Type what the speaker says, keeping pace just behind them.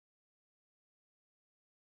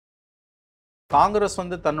காங்கிரஸ்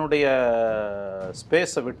வந்து தன்னுடைய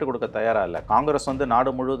ஸ்பேஸை விட்டு கொடுக்க தயாராக இல்லை. காங்கிரஸ் வந்து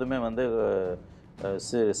நாடு முழுவதுமே வந்து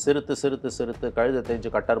சிறுத்து சிறுத்து சிறுத்து கழுதை தேஞ்சு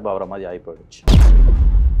கட்டர்பு ஆகிற மாதிரி ஆகி போயிடுச்சு.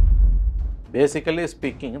 பேசிக்கலி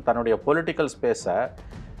ஸ்பீக்கிங் தன்னுடைய பொலிட்டிக்கல் ஸ்பேஸை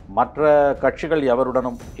மற்ற கட்சிகள்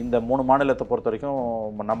எவருடனும் இந்த 3 மாநிலத்தை பொறுத்த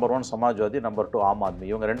வரைக்கும் நம்பர் 1 சமாஜ்வாதி, நம்பர் 2 ஆம் ஆத்மி,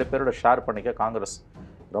 இவங்க 2 பேரோட ஷேர் பண்ணிக்க காங்கிரஸ்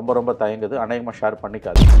ரொம்ப ரொம்ப தயங்குது. அநேகமாக ஷேர்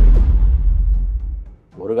பண்ணிக்காது.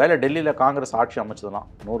 ஒருவேளை டெல்லியில் காங்கிரஸ் ஆட்சி அமைச்சதுன்னா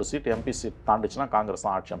 100 சீட் எம்பி சீட் தாண்டிச்சுன்னா காங்கிரஸ்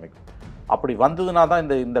தான் ஆட்சி அமைக்கும். அப்படி வந்ததுனா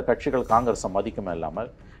தான் இந்த கட்சிகள் காங்கிரஸை மதிக்குமே இல்லாமல்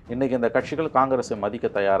இன்றைக்கி இந்த கட்சிகள் காங்கிரஸை மதிக்க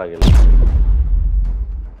தயாராக இல்லை.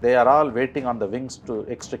 They are all waiting on the wings to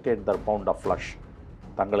extricate Dhar bound of flush.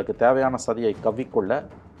 தங்களுக்கு தேவையான சதியை கவ்விக்கொள்ள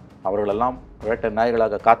அவர்களெல்லாம் வேட்டை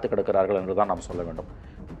நாய்களாக காத்து கிடக்கிறார்கள் என்று தான் நாம் சொல்ல வேண்டும்.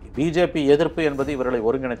 பிஜேபி எதிர்ப்பு என்பது இவர்களை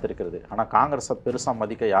ஒருங்கிணைத்திருக்கிறது. ஆனால் காங்கிரஸை பெருசாக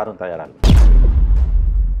மதிக்க யாரும் தயாராக இல்லை.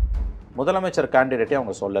 முதலமைச்சர் கேண்டிடேட்டே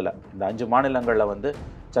அவங்க சொல்லலை. இந்த 5 மாநிலங்களில் வந்து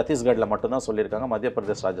சத்தீஸ்கட்டில் மட்டும்தான் சொல்லியிருக்காங்க. மத்திய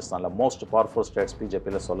பிரதேஷ், ராஜஸ்தானில் மோஸ்ட் பவர்ஃபுல் ஸ்டேட்ஸ்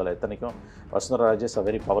பிஜேபியில் சொல்லலை. இத்தனைக்கும் Vasundhara Raje is a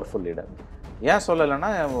very powerful leader. ஏன் சொல்லலைன்னா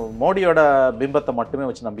மோடியோட பிம்பத்தை மட்டுமே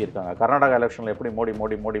வச்சு நம்பியிருக்காங்க. கர்நாடகா எலெக்ஷனில் எப்படி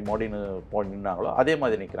மோடின்னு நின்னாங்களோ அதே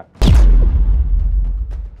மாதிரி நிற்கிறாங்க.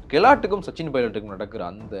 கெலாட்டுக்கும் சச்சின் பைலட்டுக்கும் நடக்கிற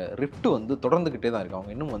அந்த ரிஃப்ட் வந்து தொடர்ந்துக்கிட்டே தான் இருக்கு.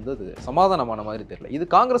 அவங்க இன்னும் வந்து அது சமாதானமான மாதிரி தெரியல. இது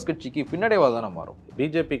காங்கிரஸ் கட்சிக்கு பின்னடைவாக தானே மாறும்.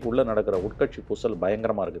 பிஜேபிக்கு உள்ளே நடக்கிற உட்கட்சி பூசல்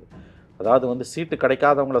பயங்கரமாக இருக்குது. அதாவது வந்து சீட்டு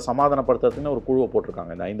கிடைக்காதவங்களை சமாதானப்படுத்துறதுக்குன்னு ஒரு குழுவை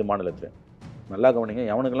போட்டிருக்காங்க இந்த 5 மாநிலத்தில். நல்லா கவனிங்க,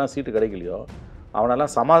 எவனுக்கெல்லாம் சீட்டு கிடைக்கலையோ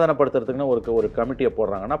அவனெல்லாம் சமாதானப்படுத்துறதுக்குன்னு ஒரு கமிட்டியை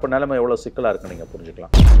போடுறாங்கன்னா அப்போ நிலைமை எவ்வளோ சிக்கலாக இருக்குன்னு நீங்கள்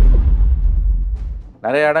புரிஞ்சுக்கலாம்.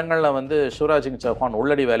 நிறைய இடங்களில் வந்து சிவராஜ் சிங் சௌஹான்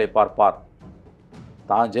உள்ளடி வேலை பார்ப்பார்.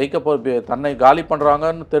 தான் தன்னை காலி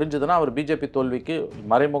பண்ணுறாங்கன்னு தெரிஞ்சதுன்னா அவர் பிஜேபி தோல்விக்கு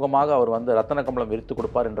மறைமுகமாக அவர் வந்து ரத்தன கம்பளம் விரித்து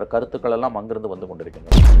கொடுப்பார் என்ற கருத்துக்கள் எல்லாம் அங்கிருந்து வந்து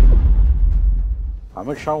கொண்டிருக்கின்றன.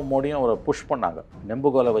 அமித்ஷாவும் மோடியும் அவரை புஷ் பண்ணாங்க.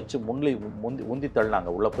 நெம்புகோலை வச்சு உந்தி தள்ளினாங்க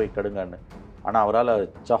உள்ளே போய் கெடுங்கன்னு. ஆனால் அவரால்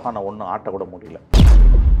சௌஹானை ஒன்றும் ஆட்டக்கூட முடியல.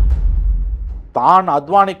 தான்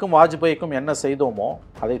அத்வானிக்கும் வாஜ்பாய்க்கும் என்ன செய்தோமோ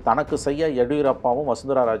அதை தனக்கு செய்ய எடியூரப்பாவும்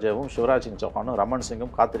வசுந்தரா ராஜேவும் சிவராஜ் சிங் சௌஹானும் ரமன்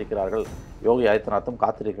சிங்கும் காத்திருக்கிறார்கள், யோகி ஆதித்யநாத்தும்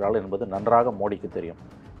காத்திருக்கிறார்கள் என்பது நன்றாக மோடிக்கு தெரியும்.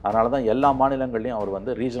 அதனால தான் எல்லா மாநிலங்களையும் அவர்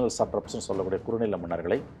வந்து ரீஜனல் சப்ரப்ஸ்னு சொல்லக்கூடிய குறுநில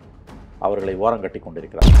மன்னர்களை அவர்களை ஓரங்கட்டி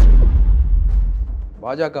கொண்டிருக்கிறார்.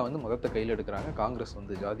 பாஜக வந்து மதத்தை கையில் எடுக்கிறாங்க, காங்கிரஸ்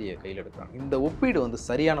வந்து ஜாதியை கையில் எடுக்கிறாங்க. இந்த ஒப்பீடு வந்து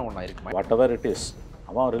சரியான ஒன்றா இருக்குமா? வாட் எவர் இட் இஸ்,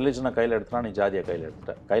 அவன் ரிலிஜனை கையில் எடுத்துனா நீ ஜாதியை கையில்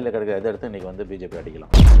எடுத்துட்ட. கையில் கிடைக்கிற எதை எடுத்து இன்றைக்கி வந்து பிஜேபி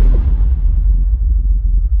அடிக்கலாம்.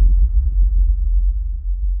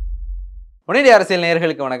 ஒனைண்டியா அரசியல்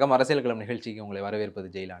நேயர்களுக்கு வணக்கம். அரசியல் களம் நிகழ்ச்சிக்கு உங்களை வரவேற்பது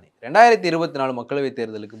ஜெயிலானி. 2024 மக்களவைத்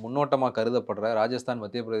தேர்தலுக்கு முன்னோட்டமாக கருதப்படுற ராஜஸ்தான்,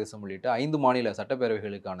 மத்திய பிரதேசம் உள்ளிட்ட 5 மாநில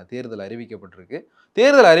சட்டப்பேரவைகளுக்கான தேர்தல் அறிவிக்கப்பட்டிருக்கு.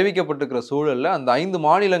 தேர்தல் அறிவிக்கப்பட்டிருக்கிற சூழலில் அந்த 5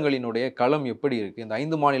 மாநிலங்களினுடைய களம் எப்படி இருக்குது, இந்த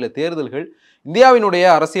 5 மாநில தேர்தல்கள் இந்தியாவினுடைய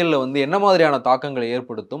அரசியலில் வந்து என்ன மாதிரியான தாக்கங்களை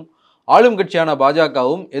ஏற்படுத்தும், ஆளும் கட்சியான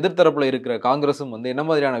பாஜகவும் எதிர்த்தரப்பில் இருக்கிற காங்கிரஸும் வந்து என்ன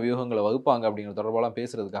மாதிரியான வியூகங்களை வகுப்பாங்க அப்படிங்கிற தொடர்பாலாம்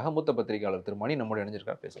பேசுறதுக்காக மூத்த பத்திரிகையாளர் திருமணி நம்முடைய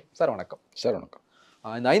இணைஞ்சிருக்கார். பேசுவோம் சார். வணக்கம் சார். வணக்கம்.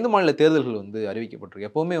 இந்த 5 மாநில தேர்தல்கள் வந்து அறிவிக்கப்பட்டிருக்கு.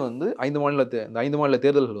 எப்போவுமே வந்து இந்த 5 மாநில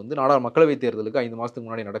தேர்தல்கள் வந்து மக்களவைத் தேர்தலுக்கு 5 மாதத்துக்கு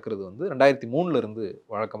முன்னாடி நடக்கிறது வந்து 2003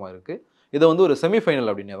 வழக்கமாக இருக்குது. இதை வந்து ஒரு செமிஃபைனல்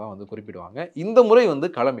அப்படின்னு தான் வந்து குறிப்பிடுவாங்க. இந்த முறை வந்து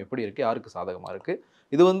களம் எப்படி இருக்குது, யாருக்கு சாதகமாக இருக்குது,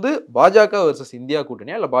 இது வந்து பாஜக வர்சஸ் இந்தியா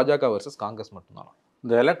கூட்டணியா இல்லை பாஜக வர்சஸ் காங்கிரஸ் மட்டும்தானா?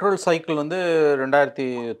 இந்த எலக்ட்ரல் சைக்கிள் வந்து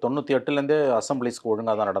 2098 அசம்பிளிஸ்க்கு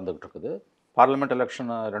ஒழுங்காக தான் நடந்துகிட்டு இருக்குது. பார்லிமெண்ட் எலெக்ஷன்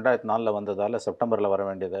 2004 வந்ததால் செப்டம்பரில் வர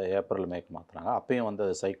வேண்டியதை ஏப்ரல் மேக்கு மாற்றுறாங்க. அப்பயும் வந்து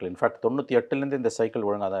சைக்கிள் இன்ஃபேக்ட் 98 இந்த சைக்கிள்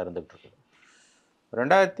ஒழுங்காக தான் இருந்துகிட்டு இருக்குது.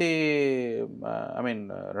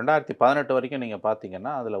 2018 வரைக்கும் நீங்கள்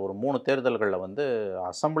பார்த்தீங்கன்னா அதில் ஒரு 3 தேர்தல்களில் வந்து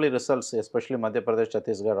அசம்பிளி ரிசல்ட்ஸ், எஸ்பெஷலி மத்திய பிரதேஷ்,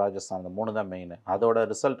 சத்தீஸ்கர், ராஜஸ்தான், இந்த 3 தான் மெயின். அதோட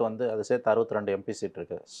ரிசல்ட் வந்து அது சேர்த்து 62 எம்பி சீட்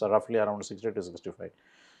இருக்குது. ரஃப்லி அரௌண்ட் 60 to 65.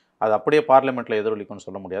 அது அப்படியே பார்லிமெண்ட்டில் எதிரொலிக்கும்னு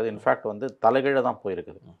சொல்ல முடியாது. இன்ஃபேக்ட் வந்து தலைகீழ தான்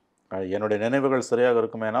போயிருக்குது. என்னுடைய நினைவுகள் சரியாக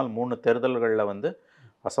இருக்குமேனால் 3 தேர்தல்களில் வந்து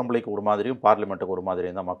அசம்பிளிக்கு ஒரு மாதிரியும் பார்லிமெண்ட்டுக்கு ஒரு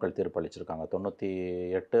மாதிரியும் தான் மக்கள் தீர்ப்பளிச்சிருக்காங்க. 98,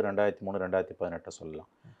 2003, 2018 சொல்லலாம்.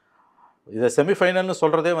 இதை செமிஃபைனல்னு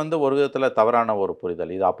சொல்கிறதே வந்து ஒரு விதத்தில் தவறான ஒரு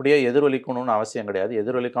புரிதல். இது அப்படியே எதிரொலிக்கணும்னு அவசியம் கிடையாது.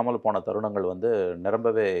 எதிரொலிக்காமல் போன தருணங்கள் வந்து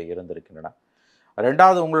நிரம்பவே இருந்திருக்கின்றன.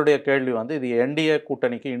 ரெண்டாவது உங்களுடைய கேள்வி வந்து இது என்டிஏ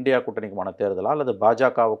கூட்டணிக்கு, இந்தியா கூட்டணிக்குமான தேர்தலா அல்லது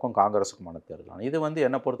பாஜகவுக்கும் காங்கிரஸுக்குமான தேர்தலா? இது வந்து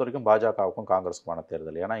என்னை பொறுத்த வரைக்கும் பாஜகவுக்கும் காங்கிரஸுக்குமான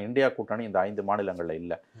தேர்தல். ஏன்னா இந்தியா கூட்டணி இந்த 5 மாநிலங்களில்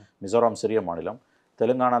இல்லை. மிசோரம் சிறிய மாநிலம்.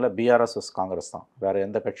 தெலுங்கானாவில் பிஆர்எஸ் காங்கிரஸ் தான். வேறு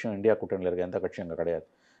எந்த கட்சியும் இந்தியா கூட்டணியில் இருக்க எந்த கட்சியும் இங்கே கிடையாது.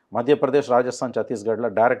 மத்திய Pradesh, Rajasthan,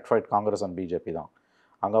 சத்தீஸ்கட்டில் direct fight Congress and BJP தான்.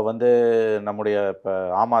 அங்கே வந்து நம்முடைய இப்போ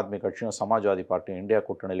ஆம் ஆத்மி கட்சியும் சமாஜ்வாதி பார்ட்டியும் இந்தியா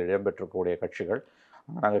கூட்டணியில் இடம்பெற்றிருக்கக்கூடிய கட்சிகள்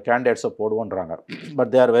நாங்கள் கேண்டிடேட்ஸை போடுவோன்றாங்க. But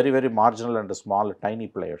they are very marginal and small tiny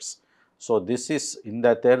players. So this is இந்த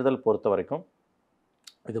தேர்தல் பொறுத்த வரைக்கும்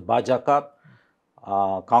இது பாஜக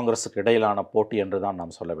காங்கிரஸுக்கு இடையிலான போட்டி என்று தான்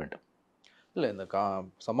நாம் சொல்ல வேண்டும். இல்லை இந்த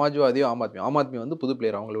சமாஜ்வாதியோ ஆம் ஆத்மி வந்து புது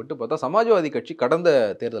பிளேயர் அவங்கள விட்டு பார்த்தா சமாஜ்வாதி கட்சி கடந்த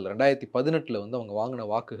தேர்தல் 2018 வந்து அவங்க வாங்கின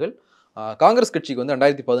வாக்குகள் காங்கிரஸ் கட்சிக்கு வந்து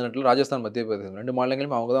 2018 ராஜஸ்தான் மத்திய பிரதேசம் 2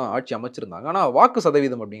 மாநிலங்களுமே அவங்க தான் ஆட்சி அமைச்சிருந்தாங்க. ஆனால் வாக்கு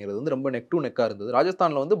சதவீதம் அப்படிங்கிறது வந்து ரொம்ப நெக் டு நெக்காக இருந்தது.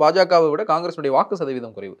 ராஜஸ்தானில் வந்து பாஜகவை விட காங்கிரஸுடைய வாக்கு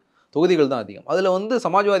சதவீதம் குறைவு, தொகுதிகள் தான் அதிகம். அதில் வந்து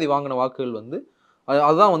சமாஜ்வாதி வாங்கின வாக்குகள் வந்து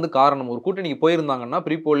அதுதான் வந்து காரணம். ஒரு கூட்டணிக்கு போயிருந்தாங்கன்னா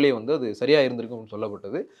ப்ரீ போல்லே வந்து அது சரியாக இருந்திருக்கும்னு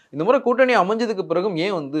சொல்லப்பட்டது. இந்த முறை கூட்டணி அமைஞ்சதுக்கு பிறகும்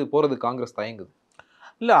ஏன் வந்து போகிறதுக்கு காங்கிரஸ் தயங்குது?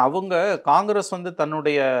 இல்ல அவங்க காங்கிரஸ் வந்து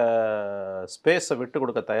தன்னுடைய ஸ்பேஸை விட்டு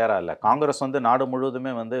கொடுக்க தயாரா இல்ல. காங்கிரஸ் வந்து நாடு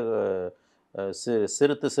முழுவதுமே வந்து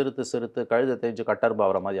சிறுத்து கழுத தேஞ்சு கட்டெறும்பு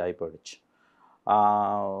ஆகுற மாதிரி ஆகி போயிடுச்சு. ஆ,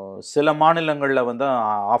 சில மாநிலங்கள்ல வந்து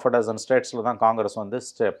 ½ a dozen ஸ்டேட்ஸில் தான் காங்கிரஸ் வந்து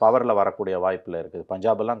பவரில் வரக்கூடிய வாய்ப்பில் இருக்குது.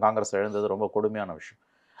 பஞ்சாபெல்லாம் காங்கிரஸ் எழுந்தது ரொம்ப கொடுமையான விஷயம்.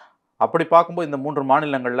 அப்படி பார்க்கும்போது இந்த 3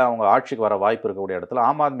 மாநிலங்கள்ல அவங்க ஆட்சிக்கு வர வாய்ப்பு இருக்கக்கூடிய இடத்துல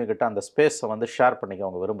ஆம் ஆத்மி கிட்ட அந்த ஸ்பேஸை வந்து ஷேர் பண்ணிக்க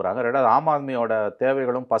அவங்க விரும்புகிறாங்க. 2வது ஆம் ஆத்மியோட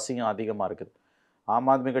தேவைகளும் பசியும் அதிகமாக இருக்குது. ஆம்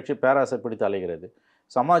ஆத்மி கட்சி பேராசை பிடித்து அலைகிறது.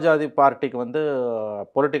 சமாஜ்வாதி பார்ட்டிக்கு வந்து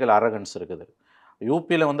பொலிட்டிக்கல் அரகன்ஸ் இருக்குது.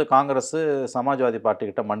 யூபியில் வந்து காங்கிரஸ் சமாஜ்வாதி பார்ட்டி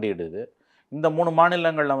கிட்ட மண்டியிடுது. இந்த 3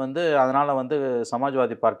 மாநிலங்கள்ல வந்து அதனால வந்து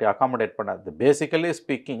சமாஜ்வாதி பார்ட்டி அகாமடேட் பண்ணாது. பேசிக்கலி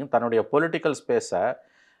ஸ்பீக்கிங் தன்னுடைய பொலிட்டிக்கல் ஸ்பேஸை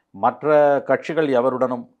மற்ற கட்சிகள்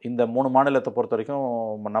எவருடனும் இந்த 3 மாநிலத்தை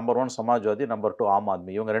பொறுத்தவரைக்கும் நம்பர் 1 சமாஜ்வாதி, நம்பர் 2 ஆம்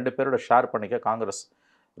ஆத்மி. இவங்க 2 பேரோட ஷேர் பண்ணிக்க காங்கிரஸ்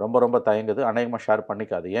ரொம்ப ரொம்ப தயங்குது. அநேகமாக ஷேர்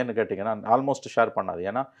பண்ணிக்காது. ஏன்னு கேட்டிங்கன்னா, ஆல்மோஸ்ட் ஷேர் பண்ணாது.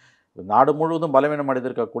 ஏன்னா, நாடு முழுவதும் பலவீனம்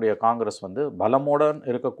அடைந்திருக்கக்கூடிய காங்கிரஸ் வந்து பலமுடன்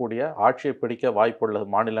இருக்கக்கூடிய ஆட்சியை பிடிக்க வாய்ப்புள்ள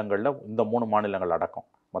மாநிலங்கள்ல இந்த 3 மாநிலங்கள் அடக்கம்.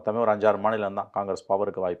 மொத்தமே ஒரு 5, 6 மாநிலம் தான் காங்கிரஸ்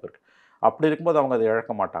பவருக்கு வாய்ப்பு இருக்கு. அப்படி இருக்கும்போது அவங்க அதை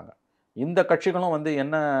இழக்க மாட்டாங்க. இந்த கட்சிகளும் வந்து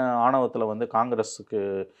என்ன ஆணவத்தில வந்து காங்கிரஸுக்கு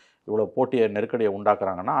இவ்வளோ போட்டிய நெருக்கடியை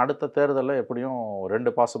உண்டாக்குறாங்கன்னா, அடுத்த தேர்தல்ல எப்படியும்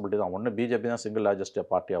 2 பாசிபிலிட்டி தான். ஒண்ணு பிஜேபி தான் சிங்கிள் லார்ஜஸ்ட்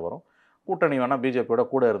பார்ட்டியா வரும். கூட்டணி வேணா பிஜேபியோட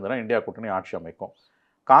கூட இருந்ததுனா இந்தியா கூட்டணி ஆட்சி அமைக்கும்.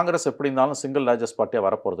 காங்கிரஸ் எப்படி இருந்தாலும் சிங்கிள் லார்ஜஸ்ட் பார்ட்டியா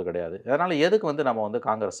வரப்போறது கிடையாது. அதனால எதுக்கு வந்து நம்ம வந்து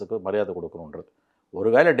காங்கிரஸுக்கு மரியாதை கொடுக்கணுன்றது.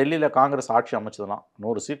 ஒருவேளை டெல்லியில காங்கிரஸ் ஆட்சி அமைச்சதுனா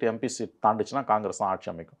 100 சீட் எம்பி சீட் தாண்டுச்சுன்னா காங்கிரஸ் தான் ஆட்சி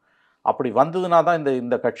அமைக்கும். அப்படி வந்ததுனா தான் இந்த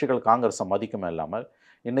இந்த கட்சிகள் காங்கிரஸை மதிக்குமே இல்லாமல்,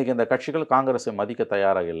 இன்னைக்கு இந்த கட்சிகள் காங்கிரஸை மதிக்க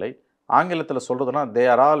தயாராக இல்லை. ஆங்கிலத்தில் சொல்றதுன்னா, they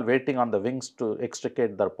are all waiting on the wings to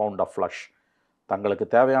extricate Dhar bound of flush. தங்களுக்கு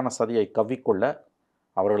தேவையான சதியை கவ்விக்கொள்ள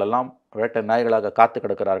அவர்களெல்லாம் வேட்டை நாய்களாக காத்து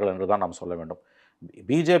கிடக்கிறார்கள் என்று தான் நாம் சொல்ல வேண்டும்.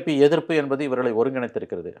 பிஜேபி எதிர்ப்பு என்பது இவர்களை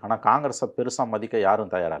ஒருங்கிணைத்திருக்கிறது. ஆனால் காங்கிரஸை பெருசாக மதிக்க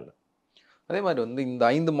யாரும் தயாரா இல்ல. அதே மாதிரி வந்து இந்த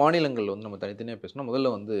 5 மாநிலங்கள் வந்து நம்ம தனித்தனியாக பேசணும்.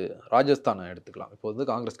 முதல்ல வந்து ராஜஸ்தானை எடுத்துக்கலாம். இப்போ வந்து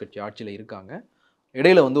காங்கிரஸ் கட்சி ஆட்சியில் இருக்காங்க.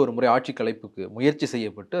 இடையில வந்து ஒரு முறை ஆட்சி கலைப்புக்கு முயற்சி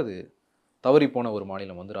செய்யப்பட்டு அது தவறி போன ஒரு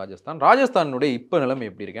மாநிலம் வந்து ராஜஸ்தான். ராஜஸ்தானுடைய இப்போ நிலைமை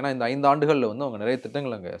எப்படி இருக்கு? ஏன்னா இந்த 5 ஆண்டுகளில் வந்து அவங்க நிறைய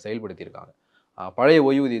திட்டங்கள் அங்கே செயல்படுத்தியிருக்காங்க. பழைய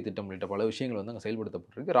ஓய்வூதிய திட்டம் உள்ளிட்ட பல விஷயங்கள் வந்து அங்கே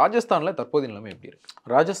செயல்படுத்தப்பட்டிருக்கு. ராஜஸ்தானில் தற்போதைய நிலைமை எப்படி இருக்கு?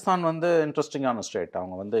 ராஜஸ்தான் வந்து இன்ட்ரெஸ்டிங்கான ஸ்டேட்.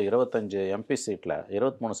 அவங்க வந்து 25 எம்பி சீட்டில்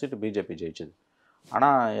 23 சீட்டு பிஜேபி ஜெயிச்சுது.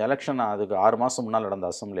 ஆனால் எலெக்ஷன் அதுக்கு 6 மாதம் முன்னால் நடந்த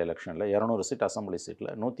அசம்பிளி எலெக்ஷனில் 200 சீட் அசம்பிளி சீட்டில்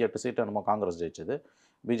 108 சீட்டு என்னமோ காங்கிரஸ் ஜெயிச்சது.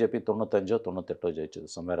 பிஜேபி 95 98 ஜெயிச்சது.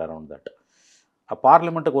 Somewhere around that.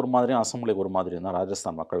 பார்லிமெண்ட்டுக்கு ஒரு மாதிரியும் அசம்பிளிக்கு ஒரு மாதிரியும் தான்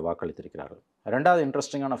ராஜஸ்தான் மக்கள் வாக்களித்திருக்கிறார்கள். 2வது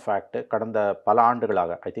இன்ட்ரெஸ்டிங்கான ஃபேக்ட், கடந்த பல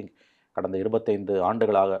ஆண்டுகளாக ஐ திங்க் கடந்த 25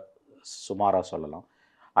 ஆண்டுகளாக சுமாராக சொல்லலாம்,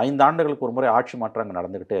 5 ஆண்டுகளுக்கு ஒரு முறை ஆட்சி மாற்றம் அங்கே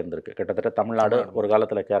நடந்துக்கிட்டே இருந்திருக்கு. கிட்டத்தட்ட தமிழ்நாடு ஒரு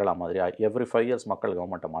காலத்தில் கேரளா மாதிரி எவ்ரி 5 இயர்ஸ் மக்கள்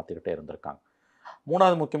கவர்மெண்ட்டை மாற்றிக்கிட்டே இருந்திருக்காங்க.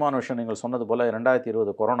 3வது முக்கியமான விஷயம், நீங்கள் சொன்னது போல்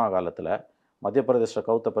 2020 கொரோனா காலத்தில் மத்திய பிரதேச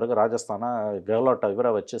கவுத்த பிறகு ராஜஸ்தானை கெஹ்லோட்டை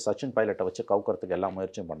இவரை வச்சு சச்சின் பைலட்டை வச்சு கவுக்கிறதுக்கு எல்லா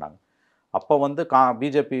முயற்சியும் பண்ணாங்க. அப்போ வந்து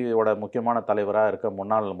பிஜேபியோட முக்கியமான தலைவராக இருக்க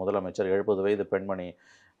முன்னாள் முதலமைச்சர் 70 வயது பெண்மணி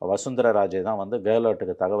வசுந்தரா ராஜே தான் வந்து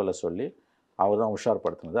கெஹ்லோட்டுக்கு தகவலை சொல்லி அவர் தான்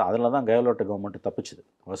உஷார்படுத்தினது. அதில் தான் கெஹ்லோட் கவர்மெண்ட் தப்பிச்சுது.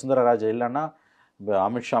 வசுந்தரா ராஜே இல்லைன்னா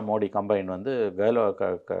அமித்ஷா மோடி கம்பைன் வந்து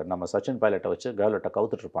நம்ம சச்சின் பைலட்டை வச்சு கெஹ்லோட்டை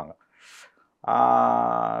கவுத்துட்ருப்பாங்க.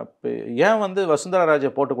 ஏன் வந்து வசுந்தரா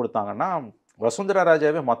ராஜே போட்டு கொடுத்தாங்கன்னா, வசுந்தரா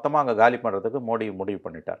ராஜாவே மொத்தமாக அங்கே காலி பண்ணுறதுக்கு மோடி முடிவு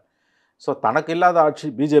பண்ணிட்டார். ஸோ தனக்கு இல்லாத ஆட்சி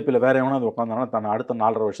பிஜேபியில் வேறு எவனாவது உட்காந்தானா தன்னை அடுத்த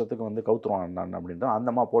 4.5 வருஷத்துக்கு வந்து கவுத்துருவான் நான் அப்படின்ட்டு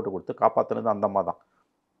அந்தம்மா போட்டு கொடுத்து காப்பாற்றினது அந்தம்மா தான்.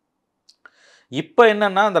 இப்போ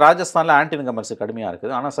என்னென்னா, அந்த ராஜஸ்தானில் ஆன்டி இன்கம்பன்சி கடுமையாக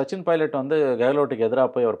இருக்குது. ஆனால் சச்சின் பைலட் வந்து கெஹ்லோட்டுக்கு எதிராக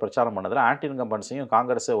போய் அவர் பிரச்சாரம் பண்ணதில் ஆன்டி இன்கம்பன்சியும்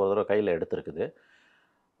காங்கிரஸே ஒரு தடவை கையில் எடுத்திருக்குது.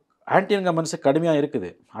 ஆன்டி இன்கம்பன்சி கடுமையாக இருக்குது.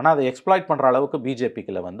 ஆனால் அதை எக்ஸ்ப்ளாய்ட் பண்ணுற அளவுக்கு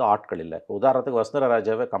பிஜேபிக்கில் வந்து ஆட்கள் இல்லை. உதாரணத்துக்கு வசுந்தரா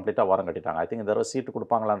ராஜாவே கம்ப்ளீட்டாக ஓரம் கட்டிட்டாங்க. ஐ திங்க் இந்த தடவை சீட்டு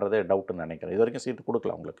கொடுப்பாங்களான்றதே டவுட்டுன்னு நினைக்கிறேன். இது வரைக்கும் சீட்டு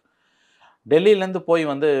கொடுக்கல அவங்களுக்கு. டெல்லியிலேருந்து போய்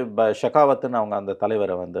வந்து ஷெகாவத்துன்னு அவங்க அந்த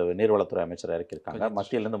தலைவரை வந்து நீர்வளத்துறை அமைச்சரை இறக்கியிருக்காங்க.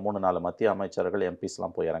 மத்தியிலேருந்து 3-4 மத்திய அமைச்சர்கள்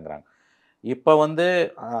எம்பிஸ்லாம் போய் இறங்குறாங்க. இப்போ வந்து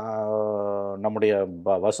நம்முடைய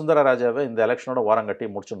வசுந்தரா ராஜாவை இந்த எலெக்ஷனோட ஓரங்கட்டி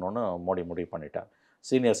முடிச்சிடணுன்னு மோடி முடிவு பண்ணிட்டார்.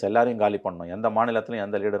 சீனியர்ஸ் எல்லாரையும் காலி பண்ணணும், எந்த மாநிலத்திலையும்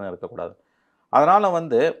எந்த லீடரும் இருக்கக்கூடாது. அதனால்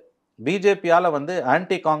வந்து பிஜேபியால் வந்து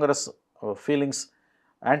anti Congress feelings,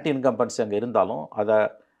 anti incumbency அங்கே இருந்தாலும் அதை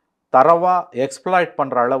தரவாக எக்ஸ்ப்ளாய்ட்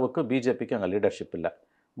பண்ணுற அளவுக்கு பிஜேபிக்கு அங்கே லீடர்ஷிப் இல்லை.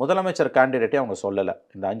 முதலமைச்சர் கேண்டிடேட்டே அவங்க சொல்லலை.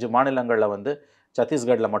 இந்த 5 மாநிலங்களில் வந்து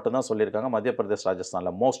சத்தீஸ்கட்டில் மட்டும்தான் சொல்லியிருக்காங்க. மத்திய பிரதேஷ்,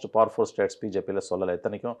 ராஜஸ்தானில் மோஸ்ட் பவர்ஃபுல் ஸ்டேட்ஸ் பிஜேபியில் சொல்லலை.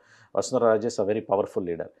 இத்தனைக்கும் Vasundhara Raje is a very powerful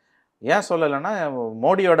leader. ஏன் சொல்லலைன்னா,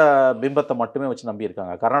 மோடியோட பிம்பத்தை மட்டுமே வச்சு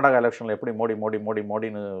நம்பியிருக்காங்க. கர்நாடகா எலெக்ஷனில் எப்படி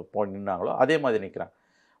மோடின்னு போய் நின்னாங்களோ அதே மாதிரி நிற்கிறாங்க.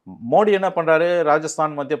 மோடி என்ன பண்ணுறாரு,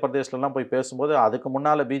 ராஜஸ்தான், மத்திய பிரதேஷ்லலாம் போய் பேசும்போது அதுக்கு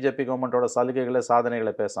முன்னால் பிஜேபி கவர்மெண்ட்டோட சலுகைகளை,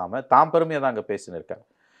 சாதனைகளை பேசாமல் தாம் பெருமையை தான் அங்கே பேசினிருக்காங்க.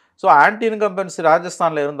 ஸோ ஆன்டி இன்கம்பன்சி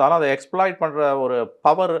ராஜஸ்தானில் இருந்தாலும் அதை எக்ஸ்ப்ளாய்ட் பண்ணுற ஒரு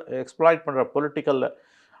பவர், எக்ஸ்ப்ளாய்ட் பண்ணுற political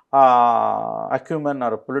acumen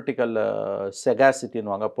R political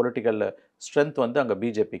செகாசிட்டின்னுவாங்க, political strength வந்து அங்கே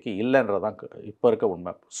பிஜேபிக்கு இல்லைன்றதான் இப்போ இருக்க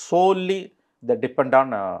உண்மை. சோல்லி த டிபெண்ட்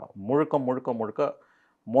ஆன் முழுக்க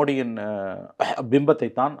மோடியின் பிம்பத்தை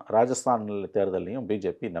தான் ராஜஸ்தான் தேர்தலையும்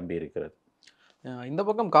பிஜேபி நம்பி இருக்கிறது. இந்த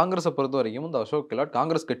பக்கம் காங்கிரஸை பொறுத்த வரைக்கும் இந்த அசோக் கெலாட்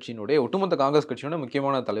காங்கிரஸ் கட்சியினுடைய ஒட்டுமொத்த காங்கிரஸ் கட்சியோட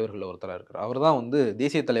முக்கியமான தலைவர்கள் ஒருத்தராக இருக்கிறார். அவர் தான் வந்து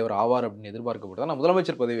தேசிய தலைவர் ஆவார் அப்படின்னு எதிர்பார்க்கப்பட்டது. ஆனால்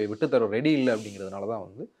முதலமைச்சர் பதவியை விட்டு தர ரெடி இல்லை அப்படிங்கிறதுனால தான்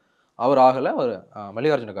வந்து அவர் ஆகலை. அவர்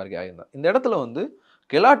மல்லிகார்ஜுன கார்கே ஆகியிருந்தார். இந்த இடத்துல வந்து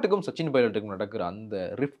கெலாட்டுக்கும் சச்சின் பைலட்டுக்கும் நடக்கிற அந்த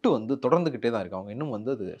ரிஃப்ட் வந்து தொடர்ந்துக்கிட்டே தான் இருக்கு. அவங்க இன்னும் வந்து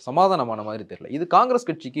அது சமாதானமான மாதிரி தெரியல. இது காங்கிரஸ்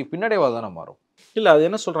கட்சிக்கு பின்னடைவாக தானே மாறும். இல்லை, அது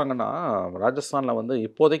என்ன சொல்கிறாங்கன்னா, ராஜஸ்தானில் வந்து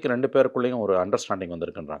இப்போதைக்கு 2 பேருக்குள்ளேயும் ஒரு அண்டர்ஸ்டாண்டிங்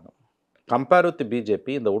வந்திருக்குன்றாங்க. கம்பேர் வித்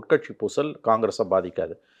பிஜேபி இந்த உட்கட்சி பூசல் காங்கிரஸை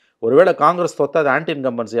பாதிக்காது. ஒருவேளை காங்கிரஸ் தோத்தா அது ஆன்டி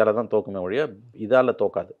இன்கம்பன்சியால் தான் தோக்குமே ஒழிய இதால்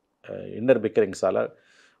தோக்காது, இன்னர் பிக்கரிங்ஸால்,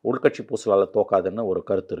 உள்கட்சி பூசலால் தோக்காதுன்னு ஒரு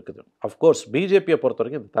கருத்து இருக்குது. அஃப்கோர்ஸ் பிஜேபியை பொறுத்த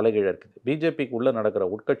வரைக்கும் இது தலைகீழாக இருக்குது. பிஜேபிக்கு உள்ளே நடக்கிற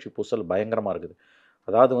உட்கட்சி பூசல் பயங்கரமாக இருக்குது.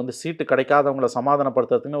 அதாவது வந்து சீட்டு கிடைக்காதவங்களை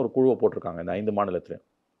சமாதானப்படுத்துறதுக்குன்னு ஒரு குழுவை போட்டிருக்காங்க இந்த 5 மாநிலத்திலையும்.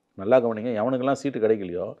 நல்லா கவனிங்க, எவனுக்கெல்லாம் சீட்டு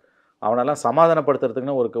கிடைக்கலையோ அவனெல்லாம்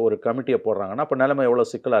சமாதானப்படுத்துறதுக்குன்னு ஒரு கமிட்டியை போடுறாங்கன்னா அப்போ நிலைமை எவ்வளோ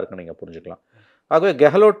சிக்கலாக இருக்குன்னு நீங்கள் புரிஞ்சுக்கலாம். ஆகவே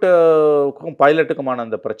கெஹ்லோட்டுக்கும் பைலட்டுக்குமான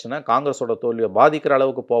அந்த பிரச்சனை காங்கிரஸோட தோல்வியை பாதிக்கிற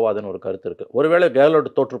அளவுக்கு போவாதுன்னு ஒரு கருத்து இருக்குது. ஒருவேளை கெஹ்லோட்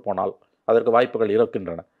தோற்று போனால் அதற்கு வாய்ப்புகள்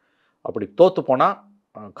இருக்கின்றன. அப்படி தோற்று போனால்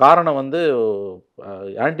காரணம் வந்து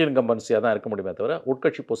ஆன்டி இன்கம்பன்சியாக தான் இருக்க முடியுமே தவிர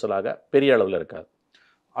உட்கட்சி பூசலாக பெரிய அளவில் இருக்காது.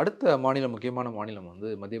 அடுத்த மாநிலம், முக்கியமான மாநிலம் வந்து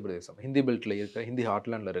மத்திய பிரதேசம். ஹிந்தி பெல்ட்டில் இருக்கிற, ஹிந்தி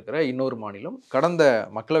ஹார்ட்லேண்டில் இருக்கிற இன்னொரு மாநிலம். கடந்த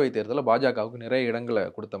மக்களவைத் தேர்தலில் பாஜகவுக்கு நிறைய இடங்களை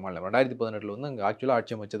கொடுத்த மாநிலம். 2018 வந்து அங்கே ஆக்சுவலாக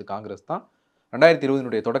ஆட்சி அமைச்சது காங்கிரஸ் தான்.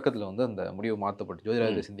 2020 தொடக்கத்தில் வந்து அந்த முடிவு மாற்றப்பட்டு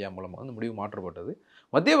ஜோதிராதித்ய சிந்தியா மூலமாக வந்து முடிவு மாற்றப்பட்டது.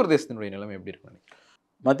 மத்திய பிரதேசத்தினுடைய நிலைமை எப்படி இருக்குன்னு?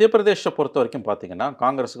 மத்திய பிரதேசத்தை பொறுத்த வரைக்கும் பார்த்தீங்கன்னா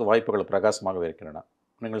காங்கிரஸுக்கு வாய்ப்புகள் பிரகாசமாகவே இருக்கின்றன.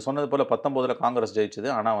 நீங்கள் சொன்னது போல் 19 காங்கிரஸ் ஜெயிச்சது,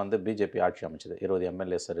 ஆனால் வந்து பிஜேபி ஆட்சி அமைச்சது. 20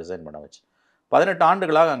 எம்எல்ஏஸை ரிசைன் பண்ண வச்சு 18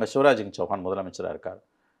 ஆண்டுகளாக அங்கே சிவராஜ் சிங் சௌஹான் முதலமைச்சராக இருக்கார்.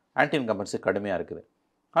 ஆன்டி இன்கம்பன்சி கடுமையாக இருக்குது.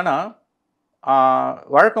 ஆனால்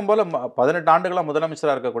வழக்கம் போல் 18 ஆண்டுகளாக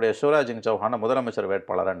முதலமைச்சராக இருக்கக்கூடிய சிவராஜ் சிங் சௌஹானை முதலமைச்சர்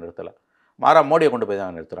வேட்பாளராக நிறுத்தலை. மாறா மோடியை கொண்டு போய்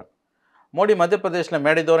தான் நிறுத்துகிறாங்க. மோடி மத்திய பிரதேசில்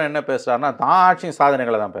மேடைதோறும் என்ன பேசுகிறாருன்னா, தான் ஆட்சியின்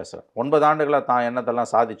சாதனைகளை தான் பேசுகிறார். 9 ஆண்டுகளாக தான்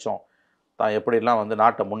என்னதெல்லாம் சாதித்தோம், தான் எப்படிலாம் வந்து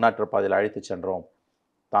நாட்டை முன்னேற்ற பாதையில் அழைத்து சென்றோம்,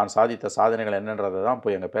 தான் சாதித்த சாதனைகள் என்னன்றதை தான்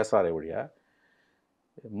போய் அங்கே பேசுகிறாரே ஒழிய,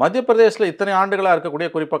 மத்திய பிரதேசில் இத்தனை ஆண்டுகளாக இருக்கக்கூடிய,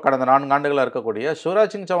 குறிப்பாக கடந்த 4 ஆண்டுகளாக இருக்கக்கூடிய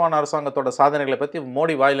சிவராஜ் சிங் சௌஹான் அரசாங்கத்தோட சாதனைகளை பற்றி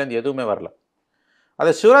மோடி வாயிலேருந்து எதுவுமே வரல.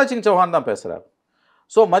 அதை சிவராஜ் சிங் சௌஹான் தான் பேசுகிறார்.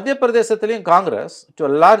 ஸோ மத்திய பிரதேசத்துலேயும் காங்கிரஸ் டு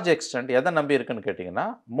லார்ஜ் எக்ஸ்டென்ட் எதை நம்பி இருக்குன்னு கேட்டிங்கன்னா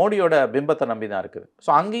மோடியோட பிம்பத்தை நம்பி தான் இருக்குது. ஸோ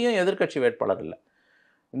அங்கேயும் எதிர்க்கட்சி வேட்பாளர் இல்லை.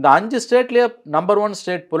 இந்த 5 ஸ்டேட்லேயே நம்பர் 1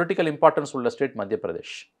 ஸ்டேட் பொலிட்டிக்கல் இம்பார்ட்டன்ஸ் உள்ள ஸ்டேட் மத்திய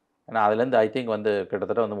பிரதேஷ். ஏன்னா அதுலேருந்து ஐ திங்க் வந்து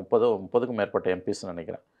கிட்டத்தட்ட வந்து 30க்கும் மேற்பட்ட எம்பிஸ்ன்னு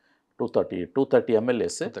நினைக்கிறேன். 230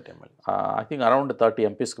 எம்எல்ஏஸ், ஐ திங்க் அரௌண்ட் 30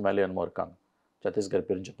 எம்பிஸ்க்கு மேலே என்னமோ இருக்காங்க சத்தீஸ்கர்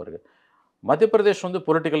பிரிஞ்ச பிறகு. மத்திய பிரதேஷ் வந்து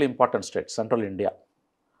political important state, central India.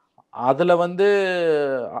 அதில் வந்து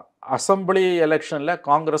அசம்பிளி எலெக்ஷனில்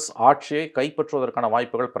காங்கிரஸ் ஆட்சியை கைப்பற்றுவதற்கான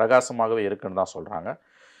வாய்ப்புகள் பிரகாசமாகவே இருக்குன்னு தான் சொல்கிறாங்க.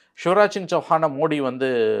 சிவராஜ் சிங் சௌஹானை மோடி வந்து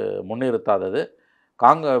முன்னிறுத்தாதது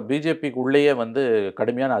பிஜேபிக்கு உள்ளேயே வந்து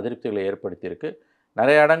கடுமையான அதிருப்திகளை ஏற்படுத்தியிருக்கு.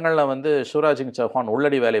 நிறைய இடங்களில் வந்து சிவராஜ் சிங் சௌஹான்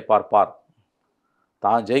உள்ளடி வேலை பார்ப்பார்,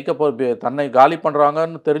 தான் ஜெயிக்க தன்னை காலி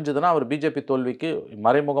பண்ணுறாங்கன்னு தெரிஞ்சதுன்னா அவர் பிஜேபி தோல்விக்கு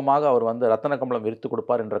மறைமுகமாக அவர் வந்து ரத்தன கம்பளம் விரித்து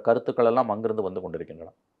கொடுப்பார் என்ற கருத்துக்கள் எல்லாம் அங்கிருந்து வந்து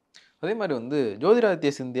கொண்டிருக்கின்றன. அதே மாதிரி வந்து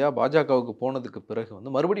ஜோதிராதித்ய சிந்தியா பாஜகவுக்கு போனதுக்கு பிறகு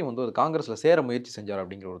வந்து மறுபடியும் வந்து ஒரு காங்கிரஸில் சேர முயற்சி செஞ்சார்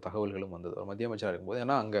அப்படிங்கிற ஒரு தகவல்களும் வந்தது ஒரு மத்திய அமைச்சராக இருக்கும்போது.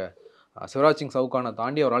 ஏன்னா அங்கே சிவராஜ் சிங் சவுகானை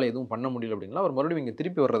தாண்டி அவரால் எதுவும் பண்ண முடியல அப்படிங்களா, அவர் மறுபடியும் இங்கே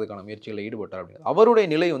திருப்பி வர்றதுக்கான முயற்சிகளில் ஈடுபட்டார் அப்படிங்கிறது. அவருடைய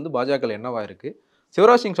நிலை வந்து பாஜக என்னவா இருக்குது?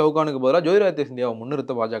 சிவராஜ் சிங் சவுகானுக்கு பதிலாக ஜோதிராதித்ய சிந்தியாவை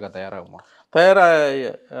முன்னிறுத்த பாஜக தயாராகுமா?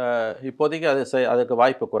 இப்போதைக்கு அதுக்கு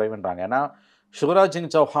வாய்ப்பு குறைவுன்றாங்க. ஏன்னா சிவராஜ்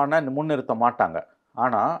சிங் சௌஹானை முன்னிறுத்த மாட்டாங்க,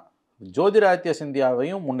 ஆனால் ஜோதிராதித்ய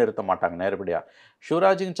சிந்தியாவையும் முன்னிறுத்த மாட்டாங்க நேரடியாக.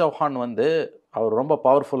 சிவராஜ் சிங் சௌஹான் வந்து அவர் ரொம்ப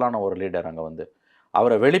பவர்ஃபுல்லான ஒரு லீடர். அங்கே வந்து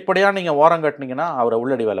அவரை வெளிப்படையாக நீங்கள் ஓரம் கட்டினீங்கன்னா அவரை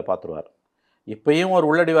உள்ளடி வேலை பார்த்துருவார். இப்போயும் ஒரு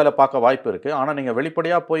உள்ளடி வேலை பார்க்க வாய்ப்பு இருக்குது. ஆனால் நீங்கள்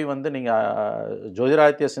வெளிப்படையாக போய் வந்து நீங்கள்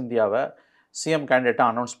ஜோதிராதித்ய சிந்தியாவை சிஎம்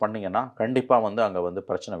கேண்டிடேட்டாக அனௌன்ஸ் பண்ணிங்கன்னா கண்டிப்பாக வந்து அங்கே வந்து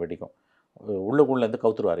பிரச்சனை வெடிக்கும். உள்ளுக்குள்ளேருந்து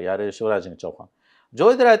கவுத்துருவார் யார்? சிவராஜ் சிங் சௌஹான்.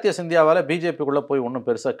 ஜோதிராதித்ய சிந்தியாவால் பிஜேபிக்குள்ளே போய் ஒன்றும்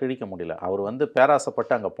பெருசாக கிழிக்க முடியல. அவர் வந்து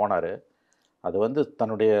பேராசைப்பட்டு அங்கே போனார். அது வந்து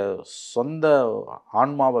தன்னுடைய சொந்த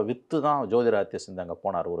ஆன்மாவை விற்று தான் ஜோதிராதித்ய சிந்தியா அங்கே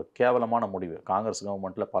போனார். ஒரு கேவலமான முடிவு. காங்கிரஸ்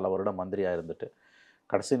கவர்மெண்ட்டில் பல வருடம் மந்திரியாக இருந்துட்டு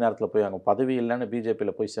கடைசி நேரத்தில் போய் அங்கே பதவி இல்லைன்னு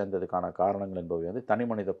பிஜேபியில் போய் சேர்ந்ததுக்கான காரணங்கள் என்பவை வந்து தனி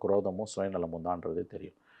மனித குரோதமும் சுயநலமும் தான்றது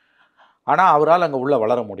தெரியும். ஆனால் அவரால் அங்கே உள்ளே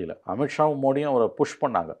வளர முடியல. அமித்ஷாவும் மோடியும் அவரை புஷ்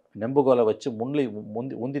பண்ணாங்க, நெம்புகோலை வச்சு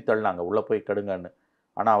உந்தி தள்ளினாங்க உள்ளே போய் கெடுங்கன்னு.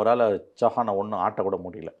 ஆனால் அவரால் சௌஹானை ஒன்றும் ஆட்டக்கூட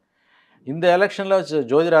முடியல. இந்த எலெக்ஷனில்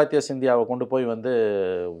ஜோதிராதித்ய சிந்தியாவை கொண்டு போய் வந்து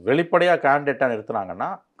வெளிப்படையாக கேண்டிடேட்டாக நிறுத்துனாங்கன்னா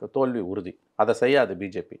தோல்வி உறுதி. அதை செய்யாது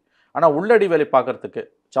பிஜேபி. ஆனால் உள்ளடி வேலை பார்க்குறதுக்கு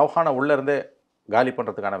சௌஹானை உள்ளேருந்தே காலி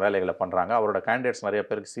பண்ணுறதுக்கான வேலைகளை பண்ணுறாங்க. அவரோட கேண்டிடேட்ஸ் நிறைய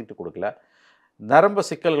பேருக்கு சீட்டு கொடுக்கல. நிரம்ப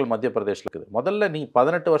சிக்கல்கள் மத்திய பிரதேசில் இருக்குது. முதல்ல நீ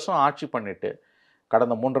 18 வருஷம் ஆட்சி பண்ணிவிட்டு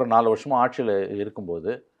கடந்த 3-4 வருஷமாக ஆட்சியில்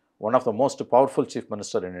இருக்கும்போது one of the most powerful chief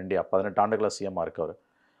minister in India, 18 ஆண்டுகளாக சிஎம்மாக இருக்கவர்.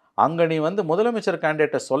 அங்கே நீ வந்து முதலமைச்சர்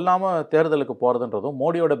கேண்டிடேட்டை சொல்லாமல் தேர்தலுக்கு போகிறதுன்றதும்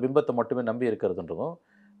மோடியோட பிம்பத்தை மட்டுமே நம்பி இருக்கிறதுன்றதும்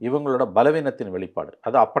இவங்களோட பலவீனத்தின் வெளிப்பாடு.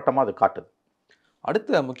 அது அப்பட்டமாக அது காட்டுது.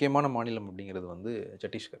 அடுத்த முக்கியமான மாநிலம் அப்படிங்கிறது வந்து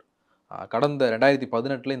சத்தீஸ்கர். கடந்த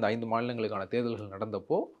 2018 இந்த 5 மாநிலங்களுக்கான தேர்தல்கள்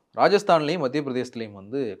நடந்தப்போ ராஜஸ்தான்லேயும் மத்திய பிரதேசத்துலேயும்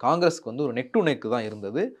வந்து காங்கிரஸுக்கு வந்து ஒரு நெக் டு நெக் தான்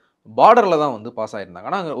இருந்தது. பார்டரில் தான் வந்து பாஸ் ஆயிருந்தாங்க.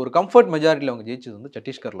 ஆனால் ஒரு கம்ஃபர்ட் மெஜாரிட்டியில் அவங்க ஜெயிச்சது வந்து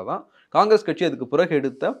சத்தீஸ்கரில் தான். காங்கிரஸ் கட்சி அதுக்கு பிறகு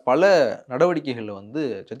எடுத்த பல நடவடிக்கைகளில் வந்து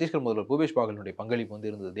சத்தீஸ்கர் முதல்வர் பூபேஷ் பாகலினுடைய பங்களிப்பு வந்து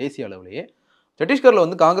இருந்தது தேசிய அளவிலேயே. சத்தீஸ்கரில்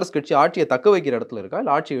வந்து காங்கிரஸ் கட்சி ஆட்சியை தக்க வைக்கிற இடத்துல இருக்கா,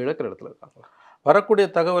 இல்லை ஆட்சியை இழக்கிற இடத்துல இருக்காங்களா? வரக்கூடிய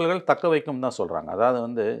தகவல்கள் தக்க வைக்கும் தான் சொல்கிறாங்க. அதாவது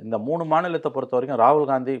வந்து இந்த 3 மாநிலத்தை பொறுத்த வரைக்கும் ராகுல்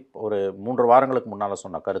காந்தி ஒரு 3 வாரங்களுக்கு முன்னால்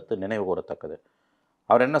சொன்ன கருத்து நினைவு கூறத்தக்கது.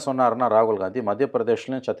 அவர் என்ன சொன்னார்னா, ராகுல் காந்தி மத்திய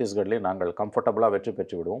பிரதேஷ்லையும் சத்தீஸ்கட்லையும் நாங்கள் கம்ஃபர்டபுளாக வெற்றி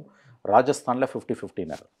பெற்று விடுவோம், ராஜஸ்தானில்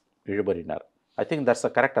 50-50 இழுபறினார். I think that's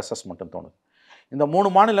a correct அசஸ்மெண்ட்னு தோணுது. இந்த 3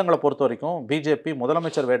 மாநிலங்களை பொறுத்த வரைக்கும் பிஜேபி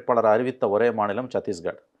முதலமைச்சர் வேட்பாளரை அறிவித்த ஒரே மாநிலம்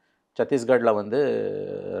சத்தீஸ்கட். சத்தீஸ்கட்டில் வந்து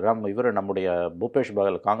நம்முடைய பூபேஷ்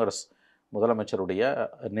பகல் காங்கிரஸ் முதலமைச்சருடைய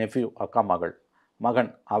நெஃப்யூ, அக்கா மகன்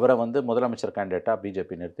அவரை வந்து முதலமைச்சர் கேண்டிடேட்டாக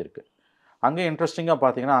பிஜேபி நிறுத்தியிருக்கு. அங்கே இன்ட்ரெஸ்டிங்காக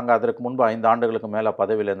பார்த்தீங்கன்னா, அங்கே அதற்கு முன்பு 5 ஆண்டுகளுக்கு மேலே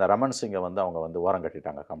பதவியில் இருந்த ரமன் சிங்கை வந்து அவங்க வந்து ஓரம்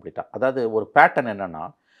கட்டிட்டாங்க கம்ப்ளீட்டாக. அதாவது ஒரு பேட்டர்ன் என்னென்னா,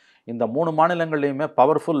 இந்த 3 மாநிலங்கள்லையுமே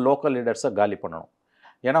பவர்ஃபுல் லோக்கல் லீடர்ஸை காலி பண்ணணும்.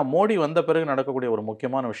 ஏன்னா மோடி வந்த பிறகு நடக்கக்கூடிய ஒரு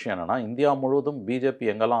முக்கியமான விஷயம் என்னென்னா, இந்தியா முழுவதும்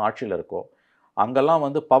பிஜேபி எங்கெல்லாம் ஆட்சியில் இருக்கோ அங்கெல்லாம்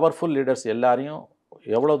வந்து பவர்ஃபுல் லீடர்ஸ் எல்லாரையும்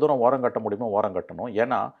எவ்வளோ தூரம் ஓரம் கட்ட முடியுமோ ஓரம் கட்டணும்.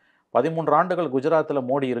 ஏன்னா 13 ஆண்டுகள் குஜராத்தில்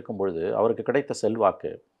மோடி இருக்கும் பொழுது அவருக்கு கிடைத்த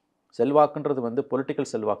செல்வாக்குன்றது வந்து பொலிட்டிக்கல்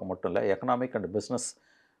செல்வாக்கு மட்டும் இல்லை, எக்கனாமிக் அண்ட் பிஸ்னஸ்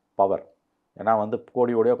பவர். ஏன்னா வந்து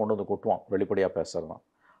கோடியோடையாக கொண்டு வந்து கொட்டுவான் வெளிப்படையாக பேசுகிறதான்.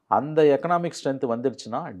 அந்த எக்கனாமிக் ஸ்ட்ரென்த்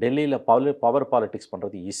வந்துடுச்சுன்னா டெல்லியில் பவர் பாலிட்டிக்ஸ்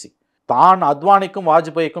பண்ணுறது ஈஸி. தான் அத்வானிக்கும்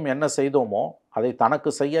வாஜ்பாய்க்கும் என்ன செய்தோமோ அதை தனக்கு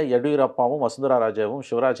செய்ய எடியூரப்பாவும் வசுந்தரா ராஜேவும்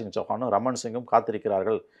சிவராஜ் சிங் சௌஹானும் ரமன் சிங்கும்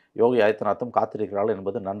காத்திருக்கிறார்கள், யோகி ஆதித்யநாத்தும் காத்திருக்கிறார்கள்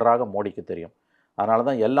என்பது நன்றாக மோடிக்கு தெரியும். அதனால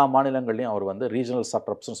தான் எல்லா மாநிலங்கள்லையும் அவர் வந்து ரீஜனல்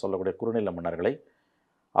சப்ரப்ஸ்னு சொல்லக்கூடிய குறுநில மன்னர்களை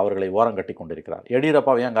அவர்களை ஓரங்கட்டி கொண்டிருக்கிறார்.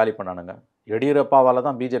 எடியூரப்பாவை ஏன் காலி பண்ணானுங்க? எடியூரப்பாவால்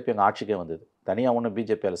தான் பிஜேபி அங்கே ஆட்சிக்கே வந்தது. தனியாக ஒன்றும்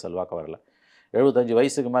பிஜேபியால் செல்வாக்க வரல. 75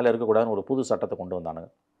 வயசுக்கு மேலே இருக்கக்கூடாதுன்னு ஒரு புது சட்டத்தை கொண்டு வந்தானுங்க.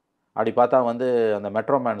 அப்படி பார்த்தா வந்து அந்த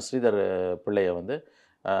மெட்ரோமேன் ஸ்ரீதர் பிள்ளையை வந்து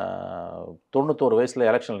 91 வயசில்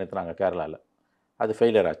எலெக்ஷனில் நிறுத்தினாங்க கேரளாவில். அது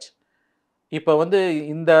ஃபெயிலியர் ஆச்சு. இப்போ வந்து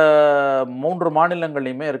இந்த 3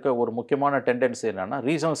 மாநிலங்கள்லையுமே இருக்க ஒரு முக்கியமான டெண்டன்சி என்னென்னா,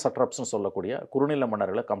 ரீஜனல் சட்ரப்ஸ்னு சொல்லக்கூடிய குறுநில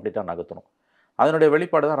மன்னர்களை கம்ப்ளீட்டாக நகர்த்தணும். அதனுடைய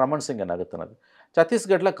வெளிப்பாடு தான் ரமன் சிங்கை நகர்த்தினது.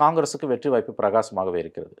 சத்தீஸ்கட்டில் காங்கிரஸுக்கு வெற்றி வாய்ப்பு பிரகாசமாகவே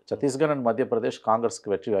இருக்கிறது. சத்தீஸ்கர் அண்ட் மத்திய பிரதேஷ்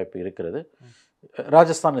காங்கிரஸுக்கு வெற்றி வாய்ப்பு இருக்கிறது.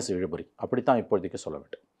 ராஜஸ்தான் இஸ் இழுபறி, அப்படித்தான் இப்போதைக்கு சொல்ல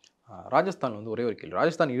வேண்டும். ராஜஸ்தான் வந்து ஒரே ஒரு கேள்வி.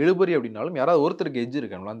 ராஜஸ்தான் இழுபறி அப்படின்னாலும் யாராவது ஒருத்தருக்கு எஜ்ஜு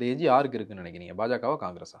இருக்கணும். அந்த எஜ்ஜு யாருக்கு இருக்குன்னு நினைக்கிறீங்க? பாஜகவா,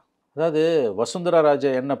 காங்கிரஸா? அதாவது வசுந்தரா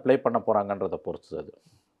ராஜே என்ன ப்ளே பண்ண போகிறாங்கன்றதை பொறுத்து அது.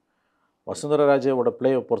 வசுந்தரா ராஜேவோட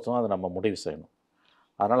ப்ளேயை பொறுத்து தான் அதை நம்ம முடிவு செய்யணும்.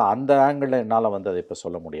 அதனால் அந்த ஆங்கிளில் என்னால் வந்து அதை இப்போ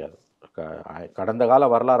சொல்ல முடியாது. கடந்த கால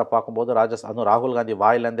வரலாறை பார்க்கும்போது அதுவும் ராகுல் காந்தி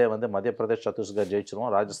வாயிலேருந்தே வந்து மத்திய பிரதேஷ் சத்தீஸ்கர்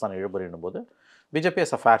ஜெயிச்சிருவோம், ராஜஸ்தான் இழுபறின்னும் போது BJP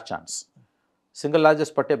is a fair chance. Single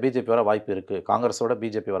largest பட்டியே BJP வர வாய்ப்பு இருக்குது, காங்கிரஸோட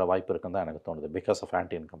பிஜேபி வர வாய்ப்பு இருக்குன்னு தான் எனக்கு தோணுது, because of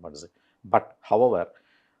anti incumbency. But however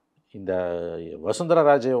இந்த வசுந்தரா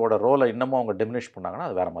ராஜேவோட ரோலை இன்னமும் அவங்க டிமினிஷ் பண்ணாங்கன்னா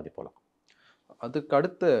அது வேறு மாதிரி போகலாம். அதுக்கு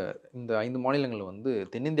அடுத்த இந்த 5 மாநிலங்கள் வந்து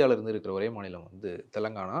தென்னிந்தியாவில் இருந்து இருக்கிற ஒரே மாநிலம் வந்து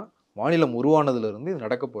தெலங்கானா. மாநிலம் உருவானதுலேருந்து இது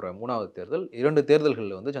நடக்க போகிற 3வது தேர்தல். 2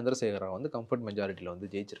 தேர்தல்களில் வந்து சந்திரசேகர ராவ் வந்து கம்ஃபர்ட் மெஜாரிட்டியில் வந்து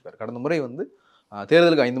ஜெயிச்சிருக்காரு. கடந்த முறை வந்து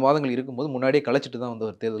தேர்தலுக்கு 5 மாதங்கள் இருக்கும்போது முன்னாடியே கலைச்சிட்டு தான் வந்து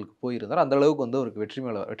ஒரு தேர்தலுக்கு போயிருந்தார். அந்த அளவுக்கு வந்து அவருக்கு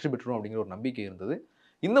வெற்றி பெற்றோம் அப்படிங்கிற ஒரு நம்பிக்கை இருந்தது.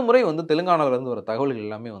 இந்த முறை வந்து தெலுங்கானாவிலேருந்து வர தகவல்கள்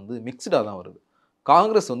எல்லாமே வந்து மிக்ஸ்டாக தான் வருது.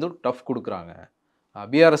 காங்கிரஸ் வந்து டஃப் கொடுக்குறாங்க,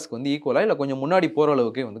 பிஆர்எஸ்க்கு வந்து ஈக்குவலாக இல்லை கொஞ்சம் முன்னாடி போகிற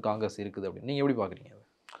அளவுக்கே வந்து காங்கிரஸ் இருக்குது அப்படின்னு நீங்கள் எப்படி பார்க்குறீங்க?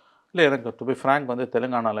 இல்லை, எனக்கு டு பி ஃப்ராங்க் வந்து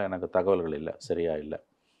தெலுங்கானாவில் எனக்கு தகவல்கள் இல்லை, சரியா இல்லை.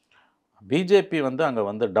 பிஜேபி வந்து அங்கே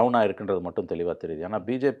வந்து டவுன் ஆகிருக்குன்றது மட்டும் தெளிவாக தெரியுது. ஏன்னா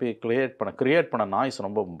பிஜேபி கிரியேட் பண்ண நாய்ஸ்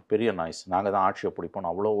ரொம்ப பெரிய நாய்ஸ். நாங்கள் தான் ஆட்சியை பிடிப்போம்,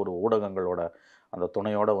 அவ்வளோ ஒரு ஊடகங்களோட அந்த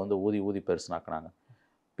துணையோடு வந்து ஊதி பெருசுனாக்குனாங்க.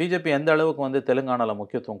 பிஜேபி எந்த அளவுக்கு வந்து தெலுங்கானாவில்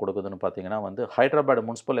முக்கியத்துவம் கொடுக்குதுன்னு பார்த்தீங்கன்னா வந்து ஹைதராபாத்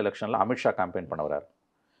முனிசிபல் எலெக்ஷனில் அமித்ஷா கேம்பெயின் பண்ண வரார்.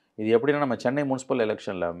 இது எப்படின்னா நம்ம சென்னை முனிசிபல்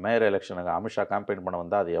எலெக்ஷனில் மேயர் எலெக்ஷனுக்கு அமித்ஷா கேம்பெயின் பண்ண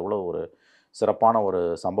வந்தால் அது எவ்வளோ ஒரு சிறப்பான ஒரு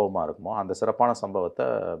சம்பவமாக இருக்குமோ அந்த சிறப்பான சம்பவத்தை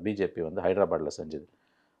பிஜேபி வந்து ஹைதராபாத்தில் செஞ்சுது.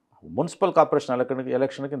 முனிசிபல் கார்ப்பரேஷன்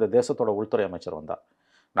எலெக்ஷனுக்கு இந்த தேசத்தோட உள்துறை அமைச்சர் வந்தார்.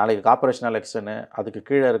 நாளைக்கு கார்ப்பரேஷன் எலெக்ஷனு, அதுக்கு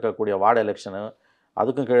கீழே இருக்கக்கூடிய வார்டு எலெக்ஷனு,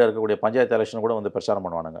 அதுக்கும் கீழே இருக்கக்கூடிய பஞ்சாயத்து எலெக்ஷன் கூட வந்து பிரச்சாரம்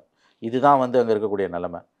பண்ணுவானுங்க. இதுதான் வந்து அங்கே இருக்கக்கூடிய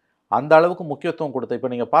நிலைமை. அந்த அளவுக்கு முக்கியத்துவம் கொடுத்து இப்போ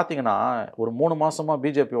நீங்கள் பார்த்தீங்கன்னா ஒரு 3 மாதமாக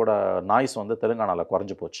பிஜேபியோட நாய்ஸ் வந்து தெலுங்கானாவில்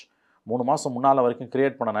குறைஞ்சி போச்சு. 3 மாதம் முன்னால் வரைக்கும்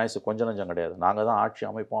கிரியேட் பண்ண நாய்ஸ் கொஞ்சம் நஞ்சம் கிடையாது. நாங்கள் தான் ஆட்சி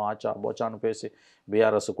அமைப்போம், ஆச்சா போச்சான்னு பேசி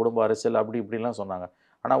பிஆர்எஸ் குடும்ப அரசியல் அப்படி இப்படிலாம் சொன்னாங்க.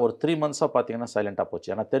 ஆனால் ஒரு 3 மந்த்ஸாக பார்த்தீங்கன்னா சைலண்ட்டாக போச்சு.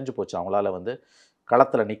 ஏன்னா தெரிஞ்சு போச்சு அவங்களால வந்து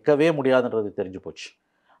களத்தில் நிற்கவே முடியாதுன்றது தெரிஞ்சு போச்சு.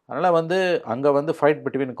 அதனால் வந்து அங்கே வந்து fight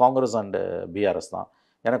between Congress and BRS தான்.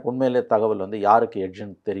 எனக்கு உண்மையிலே தகவல் வந்து யாருக்கு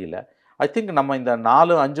எட்ஜுன்னு தெரியல. ஐ திங்க் நம்ம இந்த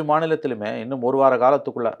 4-5 மாநிலத்திலுமே இன்னும் ஒரு வார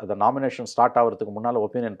காலத்துக்குள்ளே அந்த நாமினேஷன் ஸ்டார்ட் ஆகிறதுக்கு முன்னால்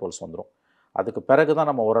ஒப்பீனியன் போல்ஸ் வந்துடும். அதுக்கு பிறகு தான்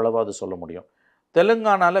நம்ம ஓரளவு அது சொல்ல முடியும்.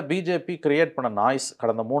 தெலுங்கானாவில் பிஜேபி கிரியேட் பண்ண நாய்ஸ்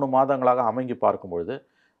கடந்த 3 மாதங்களாக அமைங்கி பார்க்கும்பொழுது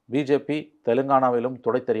பிஜேபி தெலுங்கானாவிலும்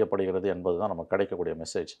துடை தெரியப்படுகிறது என்பது தான் நமக்கு கிடைக்கக்கூடிய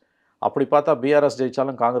மெசேஜ். அப்படி பார்த்தா பிஆர்எஸ்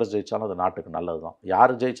ஜெயித்தாலும் காங்கிரஸ் ஜெயித்தாலும் அது நாட்டுக்கு நல்லது தான்.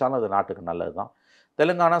 யார் ஜெயித்தாலும் அது நாட்டுக்கு நல்லது தான்.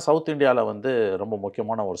 தெலுங்கானா சவுத் இந்தியாவில் வந்து ரொம்ப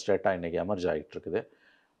முக்கியமான ஒரு ஸ்டேட்டாக இன்றைக்கி எமர்ஜ் ஆகிட்டு இருக்குது.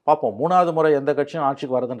 பார்ப்போம் 3வது முறை எந்த கட்சியும்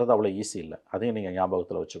ஆட்சிக்கு வருதுன்றது அவ்வளோ ஈஸி இல்லை. அதையும் நீங்கள்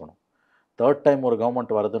ஞாபகத்தில் வச்சுக்கணும். 3rd டைம் ஒரு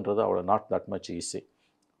கவர்மெண்ட் வருதுன்றது அவ்வளோ நாட் தட் மச் ஈஸி.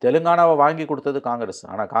 தெலுங்கானாவை வாங்கி கொடுத்தது காங்கிரஸ்.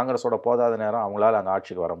 ஆனால் காங்கிரஸோட போதாத நேரம் அவங்களால அங்கே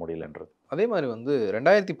ஆட்சிக்கு வர முடியலன்றது. அதே மாதிரி வந்து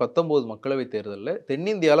 2019 மக்களவைத் தேர்தலில்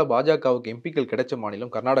தென்னிந்தியாவில் பாஜகவுக்கு எம்பிக்கள் கிடைச்ச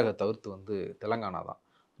மாநிலம் கர்நாடகா தவிர்த்து வந்து தெலங்கானா தான்.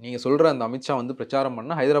 நீங்கள் சொல்கிற அந்த அமித்ஷா வந்து பிரச்சாரம்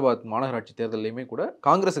பண்ண ஹைதராபாத் மாநகராட்சி தேர்தலையுமே கூட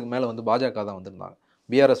காங்கிரஸுக்கு மேலே வந்து பாஜக தான் வந்திருந்தாங்க.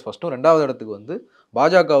 பிஆர்எஸ் ஃபஸ்ட்டும் 2வது இடத்துக்கு வந்து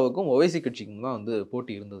பாஜகவுக்கும் ஒவைசி கட்சிக்கும் தான் வந்து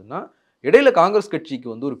போட்டி இருந்ததுன்னா இடையில காங்கிரஸ் கட்சிக்கு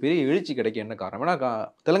வந்து ஒரு பெரிய எழுச்சி கிடைக்க என்ன காரணம்? ஏன்னா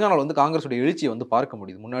தெலுங்கானாவில் வந்து காங்கிரஸுடைய எழுச்சியை வந்து பார்க்க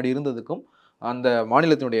முடியுது. முன்னாடி இருந்ததுக்கும் அந்த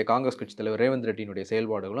மாநிலத்தினுடைய காங்கிரஸ் கட்சி தலைவர் ரேவந்த் ரெட்டியினுடைய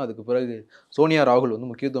செயல்பாடுகளும் அதுக்கு பிறகு சோனியா ராகுல் வந்து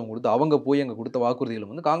முக்கியத்துவம் கொடுத்து அவங்க போய் அங்கே கொடுத்த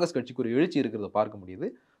வாக்குறுதிகளும் வந்து காங்கிரஸ் கட்சிக்கு ஒரு எழுச்சி இருக்கிறத பார்க்க முடியுது.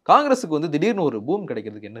 காங்கிரஸுக்கு வந்து திடீர்னு ஒரு பூம்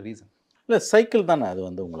கிடைக்கிறதுக்கு என்ன ரீசன்? இல்லை சைக்கிள் தானே அது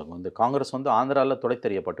வந்து உங்களுக்கு வந்து காங்கிரஸ் வந்து ஆந்திராவில் துடை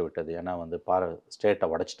தெரியப்பட்டு விட்டது. ஏன்னா வந்து ஸ்டேட்டை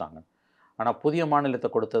உடைச்சிட்டாங்க. ஆனால் புதிய மாநிலத்தை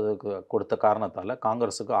கொடுத்த காரணத்தால்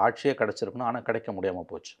காங்கிரஸுக்கு ஆட்சியே கிடச்சிருக்கணும். ஆனால் கிடைக்க முடியாமல்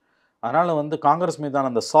போச்சு. அதனால் வந்து காங்கிரஸ் மீதான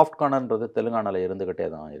அந்த சாஃப்ட் கார்னர்ன்றது தெலுங்கானாவில் இருந்துக்கிட்டே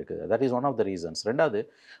தான் இருக்குது. That is one of the reasons. 2வது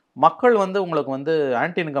மக்கள் வந்து உங்களுக்கு வந்து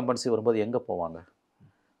ஆன்டி இன்கம்பன்சி வரும்போது எங்கே போவாங்க?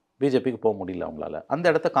 பிஜேபிக்கு போக முடியல அவங்களால.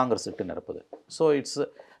 அந்த இடத்த காங்கிரஸ் விட்டு நிரப்புது. ஸோ இட்ஸ்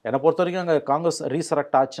என்னை பொறுத்த வரைக்கும் அங்கே காங்கிரஸ்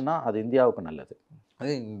ரீசரெக்ட் ஆச்சுன்னா அது இந்தியாவுக்கு நல்லது.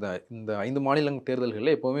 அதே இந்த 5 மாநில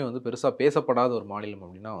தேர்தல்களில் எப்போவுமே வந்து பெருசாக பேசப்படாத ஒரு மாநிலம்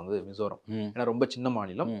அப்படின்னா வந்து மிசோரம். ஏன்னா ரொம்ப சின்ன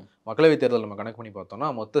மாநிலம். மக்களவைத் தேர்தல் நம்ம கணக்கு பண்ணி பார்த்தோம்னா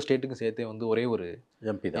மொத்த ஸ்டேட்டுக்கும் சேர்த்தே வந்து ஒரே ஒரு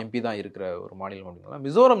எம்பி தான் இருக்கிற ஒரு மாநிலம் அப்படின்னா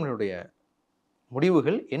மிசோரமினுடைய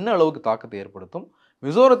முடிவுகள் என்ன அளவுக்கு தாக்கத்தை ஏற்படுத்தும்?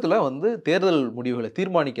 மிசோரத்தில் வந்து தேர்தல் முடிவுகளை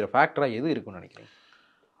தீர்மானிக்கிற ஃபேக்டராக எது இருக்குன்னு நினைக்கிறீங்க?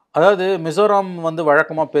 அதாவது மிசோரம் வந்து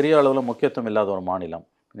வழக்கமாக பெரிய அளவில் முக்கியத்துவம் இல்லாத ஒரு மாநிலம்.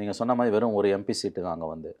 நீங்கள் சொன்ன மாதிரி வெறும் ஒரு எம்பி சீட்டு தான் அங்கே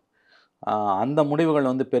வந்து. அந்த முடிவுகள்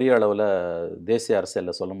வந்து பெரிய அளவில் தேசிய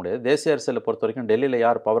அரசியலில் சொல்ல முடியாது. தேசிய அரசியலை பொறுத்த வரைக்கும் டெல்லியில்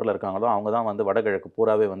யார் பவரில் இருக்காங்களோ அவங்க தான் வந்து வடகிழக்கு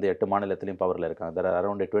பூராவே வந்து 8 மாநிலத்திலையும் பவரில் இருக்காங்க. There are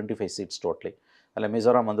around 25 seeds totally. அதில்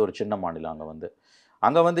மிசோரம் வந்து ஒரு சின்ன மாநிலம்.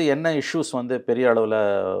 அங்கே வந்து என்ன இஷ்யூஸ் வந்து பெரிய அளவில்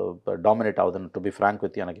டாமினேட் ஆகுதுன்னு டு பி ஃப்ராங்க்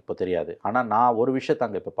வித் எனக்கு இப்போ தெரியாது. ஆனால் நான் ஒரு விஷயத்தை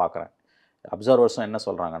அங்கே இப்போ பார்க்குறேன். அப்சர்வர்ஸும் என்ன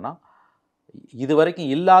சொல்கிறாங்கன்னா இது வரைக்கும்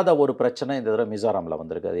இல்லாத ஒரு பிரச்சனை இந்த தடவை மிசோரமில்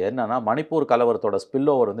வந்திருக்கு. அது என்னென்னா மணிப்பூர் கலவரத்தோட ஸ்பில்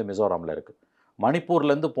ஓவர் வந்து மிசோரமில் இருக்குது.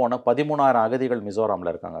 மணிப்பூர்லேருந்து போன 13,000 அகதிகள் மிசோரமில்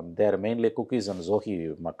இருக்காங்க. தேர் மெயின்லி குக்கீஸ் அண்ட் ஜோஹி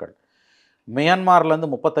மக்கள். மியான்மார்லேருந்து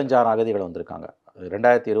 35,000 அகதிகள் வந்திருக்காங்க.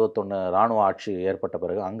 2021 இராணுவ ஆட்சி ஏற்பட்ட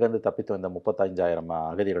பிறகு அங்கேருந்து தப்பித்து வந்த 35,000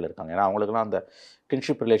 அகதிகள் இருக்காங்க. ஏன்னா அவங்களுக்குலாம் அந்த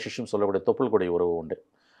கின்ஷிப் ரிலேஷன்ஷிப் சொல்லக்கூடிய தொப்புள் கொடி உறவு உண்டு.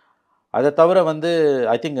 அதை தவிர வந்து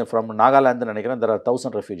ஐ திங்க் ஃப்ரம் நாகாலாந்து நினைக்கிறேன் தெர் ஆர்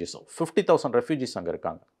 1000 ரெஃப்யூஜிஸ். 50,000 ரெஃப்யூஜிஸ் அங்கே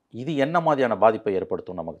இருக்காங்க. இது என்ன மாதிரியான பாதிப்பை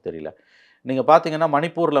ஏற்படுத்தும் நமக்கு தெரியல. நீங்கள் பார்த்தீங்கன்னா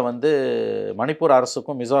மணிப்பூரில் வந்து மணிப்பூர்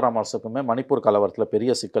அரசுக்கும் மிசோரம் அரசுக்குமே மணிப்பூர் கலவரத்தில்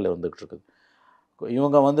பெரிய சிக்கல் வந்துகிட்டு இருக்குது.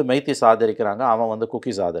 இவங்க வந்து மெய்த்தீஸ் ஆதரிக்கிறாங்க, அவன் வந்து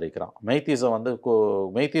குக்கீஸ் ஆதரிக்கிறான்.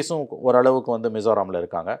 மெய்த்தீஸும் ஓரளவுக்கு வந்து மிசோரமில்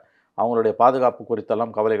இருக்காங்க. அவங்களுடைய பாதுகாப்பு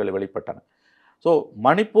குறித்தெல்லாம் கவலைகள் வெளிப்பட்டன. ஸோ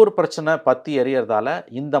மணிப்பூர் பிரச்சனை பற்றி எரியறதால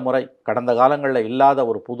இந்த முறை கடந்த காலங்களில் இல்லாத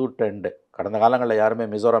ஒரு புது ட்ரெண்டு. கடந்த காலங்களில் யாருமே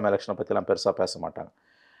மிசோரம் எலெக்ஷனை பற்றிலாம் பெருசாக பேச மாட்டாங்க.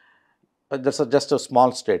 ஜஸ்ட் அ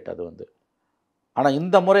ஸ்மால் ஸ்டேட் அது வந்து. ஆனால்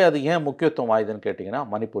இந்த முறை அது ஏன் முக்கியத்துவம் ஆயுதுன்னு கேட்டிங்கன்னா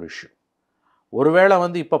மணிப்பூர் இஷ்யூ. ஒருவேளை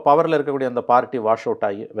வந்து இப்போ பவரில் இருக்கக்கூடிய அந்த பார்ட்டி வாஷ் அவுட்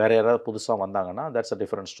ஆகி வேறு யாராவது புதுசாக வந்தாங்கன்னா that's a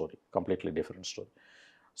different story, completely different story.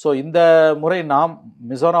 So இந்த முறை நாம்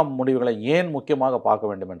மிசோரம் முடிவுகளை ஏன் முக்கியமாக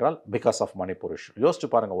பார்க்க வேண்டும் என்றால் பிகாஸ் ஆஃப் மணிப்பூர் இஷ்யூ. யோசிச்சு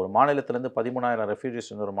பாருங்கள், ஒரு மாநிலத்திலேருந்து 13,000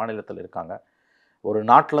 ரெஃப்யூஜிஸ் இன்னொரு மாநிலத்தில் இருக்காங்க. ஒரு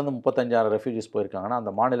நாட்டிலேருந்து 35,000 ரெஃப்யூஜிஸ் போயிருக்காங்கன்னா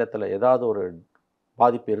அந்த மாநிலத்தில் ஏதாவது ஒரு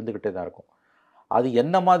பாதிப்பு இருந்துக்கிட்டே தான் இருக்கும். அது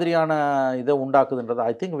என்ன மாதிரியான இதை உண்டாக்குதுன்றது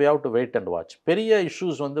I think we have to wait and watch. பெரிய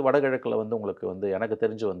இஷ்யூஸ் வந்து வடகிழக்கில் வந்து உங்களுக்கு வந்து எனக்கு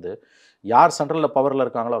தெரிஞ்சு வந்து யார் சென்ட்ரலில் பவரில்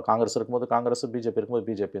இருக்காங்களோ, காங்கிரஸ் இருக்கும்போது காங்கிரஸ், பிஜேபி இருக்கும்போது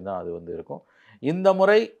பிஜேபி தான் அது வந்து இருக்கும். இந்த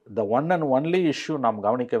முறை the one and only issue நாம்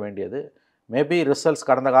கவனிக்க வேண்டியது, மேபி ரிசல்ட்ஸ்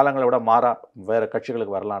கடந்த காலங்களை விட மாறா வேறு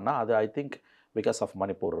கட்சிகளுக்கு வரலான்னா அது I think because of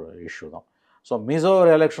Manipur issue தான். ஸோ மிசோ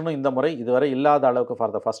எலெக்ஷனும் இந்த முறை இதுவரை இல்லாத அளவுக்கு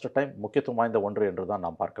ஃபார் த ஃபர்ஸ்ட் டைம் முக்கியத்துவம் வாய்ந்த ஒன்று என்று தான்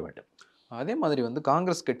நாம் பார்க்க வேண்டும். அதே மாதிரி வந்து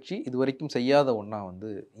காங்கிரஸ் கட்சி இதுவரைக்கும் செய்யாத ஒன்றா வந்து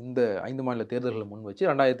இந்த 5 மாநில தேர்தல்களை முன் வச்சு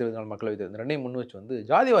 2024 மக்களவைத் தேர்தல் ரெண்டையும் முன் வச்சு வந்து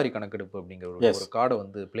ஜாதிவாரி கணக்கெடுப்பு அப்படிங்கிற ஒரு கார்டை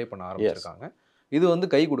வந்து ப்ளே பண்ண ஆரம்பிச்சிருக்காங்க. இது வந்து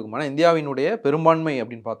கை கொடுக்கும். ஆனால் இந்தியாவினுடைய பெரும்பான்மை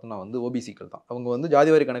அப்படின்னு பார்த்தோம்னா வந்து ஓபிசிக்கள் தான். அவங்க வந்து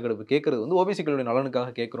ஜாதிவாரி கணக்கெடுப்பு கேட்கறது வந்து ஓபிசிக்களுடைய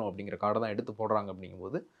நலனுக்காக கேட்குறோம் அப்படிங்கிற கார்டை தான் எடுத்து போடுறாங்க.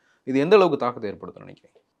 அப்படிங்கும்போது இது எந்த அளவுக்கு தாக்கத்தை ஏற்படுத்தும்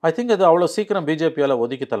நினைக்கிறேன்? ஐ திங்க் இது அவ்வளோ சீக்கிரம் பிஜேபியால்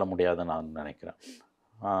ஒதுக்கி தள்ள முடியாதுன்னு நான் நினைக்கிறேன்.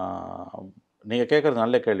 நீங்கள் கேட்குறது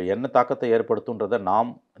நல்ல கேள்வி. என்ன தாக்கத்தை ஏற்படுத்துன்றதை நாம்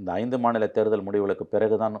இந்த 5 மாநில தேர்தல் முடிவுகளுக்கு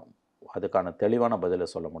பிறகு தான் அதுக்கான தெளிவான பதிலை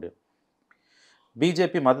சொல்ல முடியும்.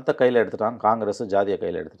 பிஜேபி மதத்தை கையில் எடுத்துட்டாங்க, காங்கிரஸ் ஜாதியை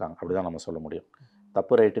கையில் எடுத்துட்டாங்க, அப்படி தான் நம்ம சொல்ல முடியும்.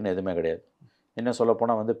 தப்பு ரைட்டுன்னு எதுவுமே கிடையாது. இன்னும்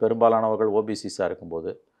சொல்லப்போனால் வந்து பெரும்பாலானவர்கள் ஓபிசிஸாக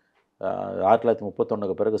இருக்கும்போது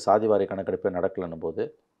 1931க்கு பிறகு சாதிவாரி கணக்கெடுப்பே நடக்கலன்னும் போது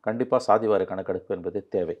கண்டிப்பாக சாதிவாரி கணக்கெடுப்பு என்பது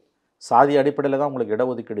தேவை. சாதி அடிப்படையில் தான் உங்களுக்கு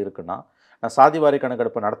இடஒதுக்கீடு இருக்குன்னா நான் சாதிவாரி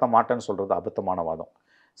கணக்கெடுப்பை நடத்த மாட்டேன்னு சொல்கிறது அபத்தமான வாதம்.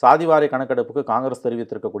 சாதிவாரி கணக்கெடுப்புக்கு காங்கிரஸ்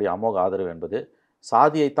தெரிவித்திருக்கக்கூடிய அமோக ஆதரவு என்பது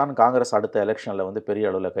சாதியைத்தான் காங்கிரஸ் அடுத்த எலெக்ஷனில் வந்து பெரிய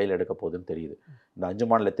அளவில் கையில் எடுக்க போகுதுன்னு தெரியுது. இந்த 5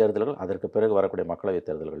 மாநில தேர்தல்கள் அதற்கு பிறகு வரக்கூடிய மக்களவைத்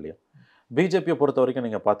தேர்தல்கள்லையும் பிஜேபியை பொறுத்த வரைக்கும்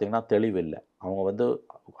நீங்கள் பார்த்தீங்கன்னா தெளிவு இல்லை. அவங்க வந்து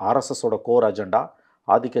ஆர்எஸ்எஸோட கோர் அஜெண்டா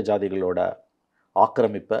ஆதிக்க ஜாதிகளோட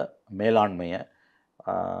ஆக்கிரமிப்பை, மேலாண்மையை,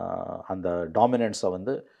 அந்த டாமினன்ஸை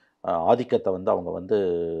வந்து ஆதிக்கத்தை வந்து அவங்க வந்து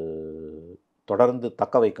தொடர்ந்து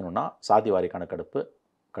தக்க வைக்கணும்னா சாதிவாரி கணக்கெடுப்பு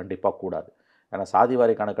கண்டிப்பாக கூடாது. ஏன்னா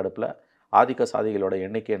சாதிவாரி கணக்கெடுப்பில் ஆதிக்க சாதிகளோட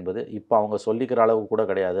எண்ணிக்கை என்பது இப்போ அவங்க சொல்லிக்கிற அளவு கூட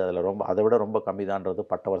கிடையாது. அதில் அதை விட ரொம்ப கம்மி தான்றது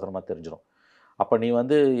பட்டவர்த்தனமாக தெரிஞ்சிடும். அப்போ நீ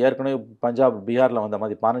வந்து ஏற்கனவே பஞ்சாப், பீகாரில் வந்த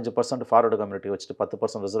மாதிரி 15% ஃபார்வர்டு கம்யூனிட்டி வச்சுட்டு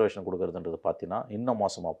 10% ரிசர்வேஷன் கொடுக்குறதுன்றது பார்த்தீங்கன்னா இன்னும்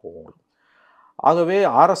மோசமாக போகும். ஆகவே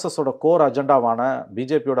ஆர்எஸ்எஸோட கோர் அஜெண்டாவான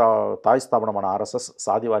பிஜேபியோட தாய் ஸ்தாபனமான ஆர்எஸ்எஸ்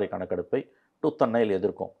சாதிவாரி கணக்கெடுப்பை டூத் அண்ட் நெயில்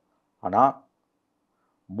எதிர்க்கும். ஆனால்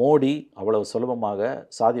மோடி அவ்வளவு சுலபமாக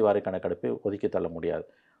சாதிவாரி கணக்கெடுப்பை ஒதுக்கி தள்ள முடியாது.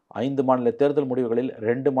 5 மாநில தேர்தல் முடிவுகளில்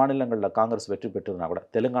 2 மாநிலங்களில் காங்கிரஸ் வெற்றி பெற்றதுனா கூட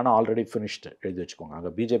தெலுங்கானா ஆல்ரெடி ஃபினிஷ்டு எழுதி வச்சுக்கோங்க.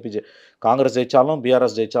 அங்கே பிஜேபி காங்கிரஸ் ஜெயித்தாலும்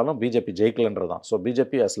பிஆர்எஸ் ஜெயித்தாலும் பிஜேபி ஜெயிக்கலன்றது தான். So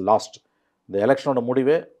BJP has lost. இந்த எலெக்ஷனோட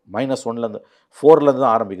முடிவே -1லேருந்து 4லேருந்து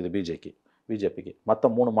தான் ஆரம்பிக்குது பிஜேபிக்கு. மற்ற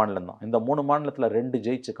 3 மாநிலம் தான். இந்த 3 மாநிலத்தில் 2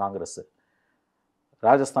 ஜெயிச்சு காங்கிரஸ்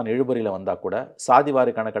ராஜஸ்தான் இழுபறியில் வந்தால் கூட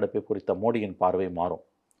சாதிவாரி கணக்கெடுப்பை குறித்த மோடியின் பார்வை மாறும்.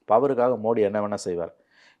 பவருக்காக மோடி என்ன வேணால் செய்வார்.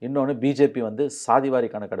 இன்னொன்று பிஜேபி வந்து சாதிவாரி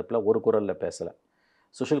கணக்கெடுப்பில் ஒரு குரலில் பேசலை.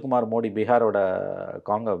 சுஷில்குமார் மோடி பீகாரோட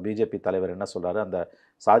பிஜேபி தலைவர் என்ன சொல்கிறாரு, அந்த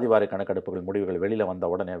சாதிவாரி கணக்கெடுப்புகள் முடிவுகள் வெளியில் வந்த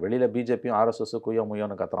உடனே வெளியில் பிஜேபியும் ஆர்எஸ்எஸ் குயோ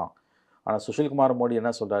முயோன்னு கத்துறான். ஆனால் சுஷில்குமார் மோடி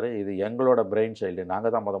என்ன சொல்கிறாரு, இது எங்களோட பிரெயின் சைல்டு,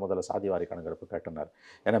 நாங்கள் தான் முதல்ல சாதிவாரி கணக்கெடுப்பு கேட்டனார்.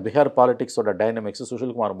 ஏன்னா பீகார் பாலிடிக்ஸோட டைனமிக்ஸ்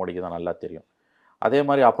சுஷில்குமார் மோடிக்கு தான் நல்லா தெரியும். அதே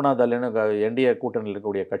மாதிரி அப்னா தல்னு என்டிஏ கூட்டணியில்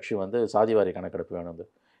இருக்கக்கூடிய கட்சி வந்து சாதிவாரி கணக்கெடுப்பு வேணும்.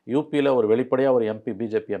 யூபியில் ஒரு வெளிப்படையாக ஒரு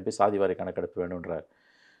பிஜேபி எம்பி சாதிவாரி கணக்கெடுப்பு வேணுன்றார்.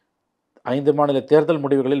 5 மாநில தேர்தல்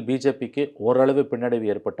முடிவுகளில் பிஜேபிக்கு ஓரளவு பின்னடைவு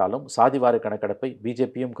ஏற்பட்டாலும் சாதிவாரி கணக்கெடுப்பை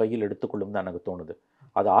பிஜேபியும் கையில் எடுத்துக்கொள்ளும் தான் எனக்கு தோணுது.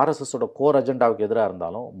 அது ஆர்எஸ்எஸோட கோர் அஜெண்டாவுக்கு எதிராக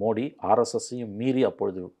இருந்தாலும் மோடி ஆர்எஸ்எஸ்ஸையும் மீறி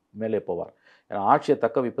அப்பொழுது மேலே போவார். ஏன்னா ஆட்சியை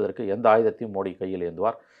தக்க வைப்பதற்கு எந்த ஆயுதத்தையும் மோடி கையில்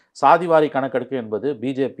ஏந்துவார். சாதிவாரி கணக்கெடுப்பு என்பது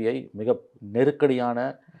பிஜேபியை மிக நெருக்கடியான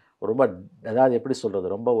ரொம்ப அதாவது எப்படி சொல்கிறது,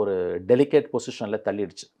 ரொம்ப ஒரு டெலிகேட் பொசிஷனில்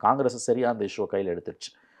தள்ளிடுச்சு. காங்கிரஸ் சரியாக அந்த இஷ்யூவை கையில்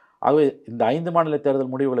எடுத்துடுச்சு. ஆகவே இந்த 5 மாநில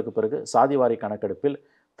தேர்தல் முடிவுகளுக்கு பிறகு சாதிவாரி கணக்கெடுப்பில்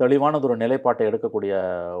தெளிவானது ஒரு நிலைப்பாட்டை எடுக்கக்கூடிய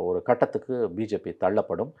ஒரு கட்டத்துக்கு பிஜேபி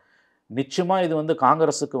தள்ளப்படும். நிச்சயமாக இது வந்து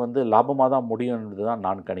காங்கிரஸுக்கு வந்து லாபமாக தான் முடியும்ன்றது தான்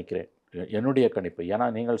நான் கணிக்கிறேன், என்னுடைய கணிப்பு. ஏன்னா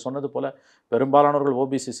நீங்கள் சொன்னது போல் பெரும்பாலானவர்கள்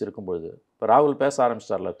ஓபிசிஸ் இருக்கும்பொழுது இப்போ ராகுல் பேச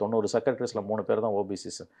ஆரம்பிச்சிட்டார்ல, 90 செக்ரட்டரிஸில் 3 பேர் தான்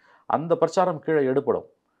ஓபிசிஸ். அந்த பிரச்சாரம் கீழே எடுப்படும்.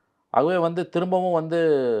 ஆகவே வந்து திரும்பவும் வந்து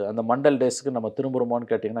அந்த மண்டல் டேஸுக்கு நம்ம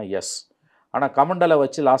திரும்புகிறோமோன்னு கேட்டிங்கன்னா எஸ். ஆனால் கமண்டலை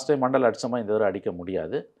வச்சு லாஸ்ட் டைம் மண்டல் அடித்தோமா இந்த தடவை அடிக்க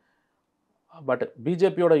முடியாது. பட்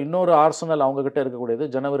பிஜேபியோட இன்னொரு ஆர்சனல் அவங்கக்கிட்ட இருக்கக்கூடியது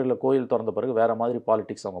ஜனவரியில் கோயில் திறந்த பிறகு வேறு மாதிரி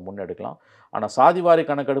பாலிடிக்ஸ் அவங்க முன்னெடுக்கலாம். ஆனால் சாதிவாரி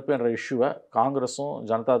கணக்கெடுப்பு என்ற இஷ்யூவை காங்கிரஸும்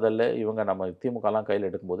ஜனதாதள் இவங்க நம்ம திமுகலாம் கையில்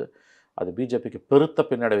எடுக்கும்போது அது பிஜேபிக்கு பெருத்த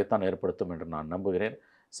பின்னடைவை தான் ஏற்படுத்தும் என்று நான் நம்புகிறேன்.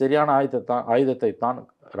 சரியான ஆயுதத்தை தான்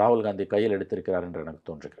ராகுல் காந்தி கையில் எடுத்திருக்கிறார் என்று எனக்கு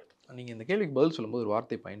தோன்றுகிறது. நீங்கள் இந்த கேள்விக்கு பதில் சொல்லும்போது ஒரு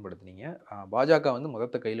வார்த்தை பயன்படுத்தினீங்க. பாஜக வந்து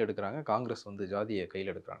மதத்தை கையில் எடுக்கிறாங்க, காங்கிரஸ் வந்து ஜாதியை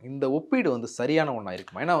கையில் எடுக்கிறாங்க. இந்த ஒப்பீடு வந்து சரியான ஒன்றா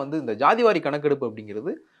இருக்குமா? ஏன்னா வந்து இந்த ஜாதிவாரி கணக்கெடுப்பு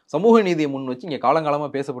அப்படிங்கிறது சமூக நீதியை முன் வச்சு இங்கே காலங்காலமாக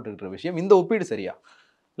பேசப்பட்டுருக்கிற விஷயம். இந்த ஒப்பீடு சரியா?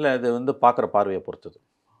 இல்லை, இது வந்து பார்க்குற பார்வையை பொறுத்தது.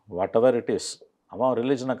 வாட் எவர் இட் இஸ், அவன்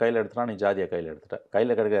ரிலீஜனை கையில் எடுத்துனா நீ ஜாதியை கையில் எடுத்துட்ட,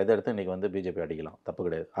 கையில் கிடைக்கிற எதை எடுத்து இன்றைக்கி வந்து பிஜேபி அடிக்கலாம், தப்பு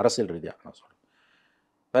கிடையாது. அரசியல் ரீதியாக நான் சொல்கிறேன்.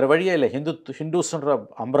 வேறு வழியே இல்லை. ஹிந்துஸ்ன்ற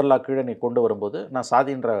அம்பரல்லா கீழே நீ கொண்டு வரும்போது நான்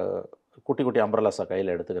சாதின்ற குட்டி குட்டி அம்பரல்லாஸை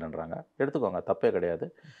கையில் எடுத்துக்கிறேன்றாங்க. எடுத்துக்கோங்க, தப்பே கிடையாது.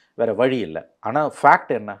 வேறு வழி இல்லை. ஆனால்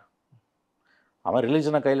ஃபேக்ட் என்ன? அவன்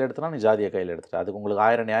ரிலீஜனை கையில் எடுத்துனா நீ ஜாதியை கையில் எடுத்துட்ட. அதுக்கு உங்களுக்கு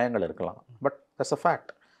 1000 நியாயங்கள் இருக்கலாம். But that's a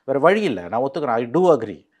fact. வேறு வழி இல்லை. நான் ஒத்துக்கிறேன். ஐ டூ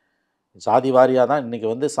அக்ரி. சாதி வாரியாக தான் இன்றைக்கி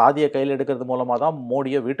வந்து சாதியை கையில் எடுக்கிறது மூலமாக தான்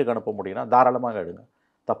மோடியை வீட்டுக்கு அனுப்ப முடியும்னா தாராளமாக எடுங்க.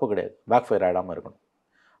 தப்பு கிடையாது. பேக் ஃபயர் ஆகிடாமல் இருக்கணும்.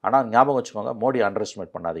 ஆனால் ஞாபகம் வச்சுக்கோங்க, மோடி அண்டர்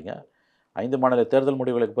எஸ்டிமேட் பண்ணாதீங்க. 5 மாநில தேர்தல்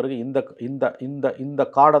முடிவுகளுக்கு பிறகு இந்த இந்த இந்த இந்த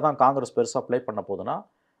கார்டை தான் காங்கிரஸ் பெருசாக ப்ளே பண்ண போதுன்னா,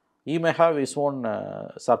 ஈ may have is own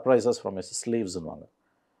surprises from is ஸ்லீவ்ஸ்னுவாங்க.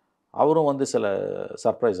 அவரும் வந்து சில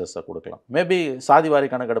சர்ப்ரைசஸை கொடுக்கலாம். மேபி சாதிவாரி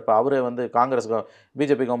கணக்கெடுப்பு அவரே வந்து காங்கிரஸ்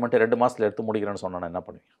பிஜேபி கவர்மெண்ட்டு 2 மாதத்தில் எடுத்து முடிக்கிறேன்னு சொன்னா என்ன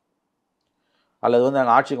பண்ணுவீங்க? அல்லது வந்து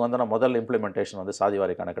நாங்கள் ஆட்சிக்கு வந்தோன்னா முதல் இம்ப்ளிமெண்டேஷன் வந்து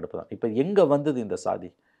சாதிவாரி கணக்கெடுப்பு தான். இப்போ எங்கே வந்தது இந்த சாதி?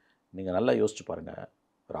 நீங்கள் நல்லா யோசிச்சு பாருங்கள்.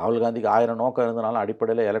 ராகுல் காந்திக்கு 1000 நோக்கம் இருந்தனாலும்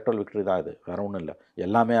அடிப்படையில் எலக்ட்ரல் விக்டரி தான் இது, வேறு ஒன்றும் இல்லை.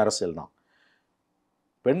 எல்லாமே அரசியல் தான்.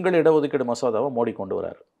 பெண்கள் இடஒதுக்கீடு மசோதாவை மோடி கொண்டு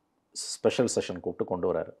வராரு. ஸ்பெஷல் செஷன் கூப்பிட்டு கொண்டு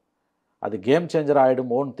வராரு. அது கேம் சேஞ்சர்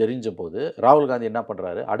ஆகிடுமோன்னு தெரிஞ்ச போது ராகுல் காந்தி என்ன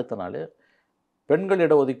பண்ணுறாரு, அடுத்த நாள் பெண்கள்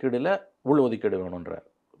இடஒதுக்கீடில் உள் ஒதுக்கீடு வேணுன்றார்,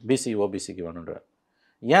 பிசி ஓபிசிக்கு வேணுன்றார்.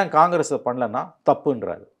 ஏன் காங்கிரஸை பண்ணலன்னா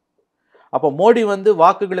தப்புன்றாரு. அப்போ மோடி வந்து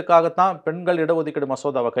வாக்குகளுக்காகத்தான் பெண்கள் இடஒதுக்கீடு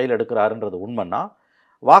மசோதாவை கையில் எடுக்கிறாருன்றது உண்மைன்னா,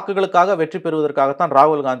 வாக்குகளுக்காக வெற்றி பெறுவதற்காகத்தான்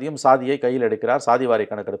ராகுல் காந்தியும் சாதியை கையில் எடுக்கிறார், சாதிவாரி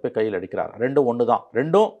கணக்கெடுப்பை கையில் எடுக்கிறார். ரெண்டும் ஒன்று தான்.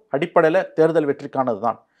 ரெண்டும் அடிப்படையில் தேர்தல் வெற்றிக்கானது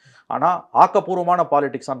தான். ஆனால் ஆக்கப்பூர்வமான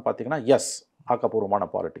பாலிடிக்ஸான்னு பார்த்தீங்கன்னா, எஸ், ஆக்கப்பூர்வமான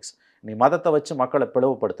பாலிடிக்ஸ். நீ மதத்தை வச்சு மக்களை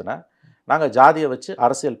பிளவுபடுத்தின, நாங்கள் ஜாதியை வச்சு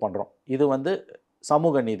அரசியல் பண்ணுறோம். இது வந்து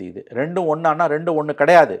சமூக நீதி. இது ரெண்டும் ஒன்றானா ரெண்டும் ஒன்று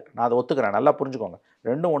கிடையாது. நான் அதை ஒத்துக்கிறேன், நல்லா புரிஞ்சுக்கோங்க.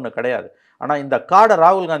 ரெண்டும் ஒன்று கிடையாது. ஆனால் இந்த கார்டை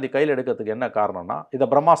ராகுல் காந்தி கையில் எடுக்கிறதுக்கு என்ன காரணம்னா, இதை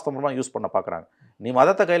பிரம்மாஸ்திரமாக யூஸ் பண்ண பார்க்குறாங்க. நீ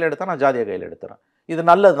மதத்தை கையில் எடுத்தா நான் ஜாதியை கையில் எடுத்துறேன். இது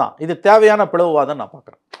நல்லது தான். இது தேவையான பிளவுவாதம் நான்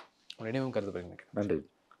பார்க்குறேன். நினைவும் கருத்து. நன்றி.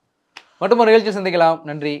 மற்றும் ஒரு நிகழ்ச்சி சந்திக்கலாம்.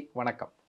 நன்றி, வணக்கம்.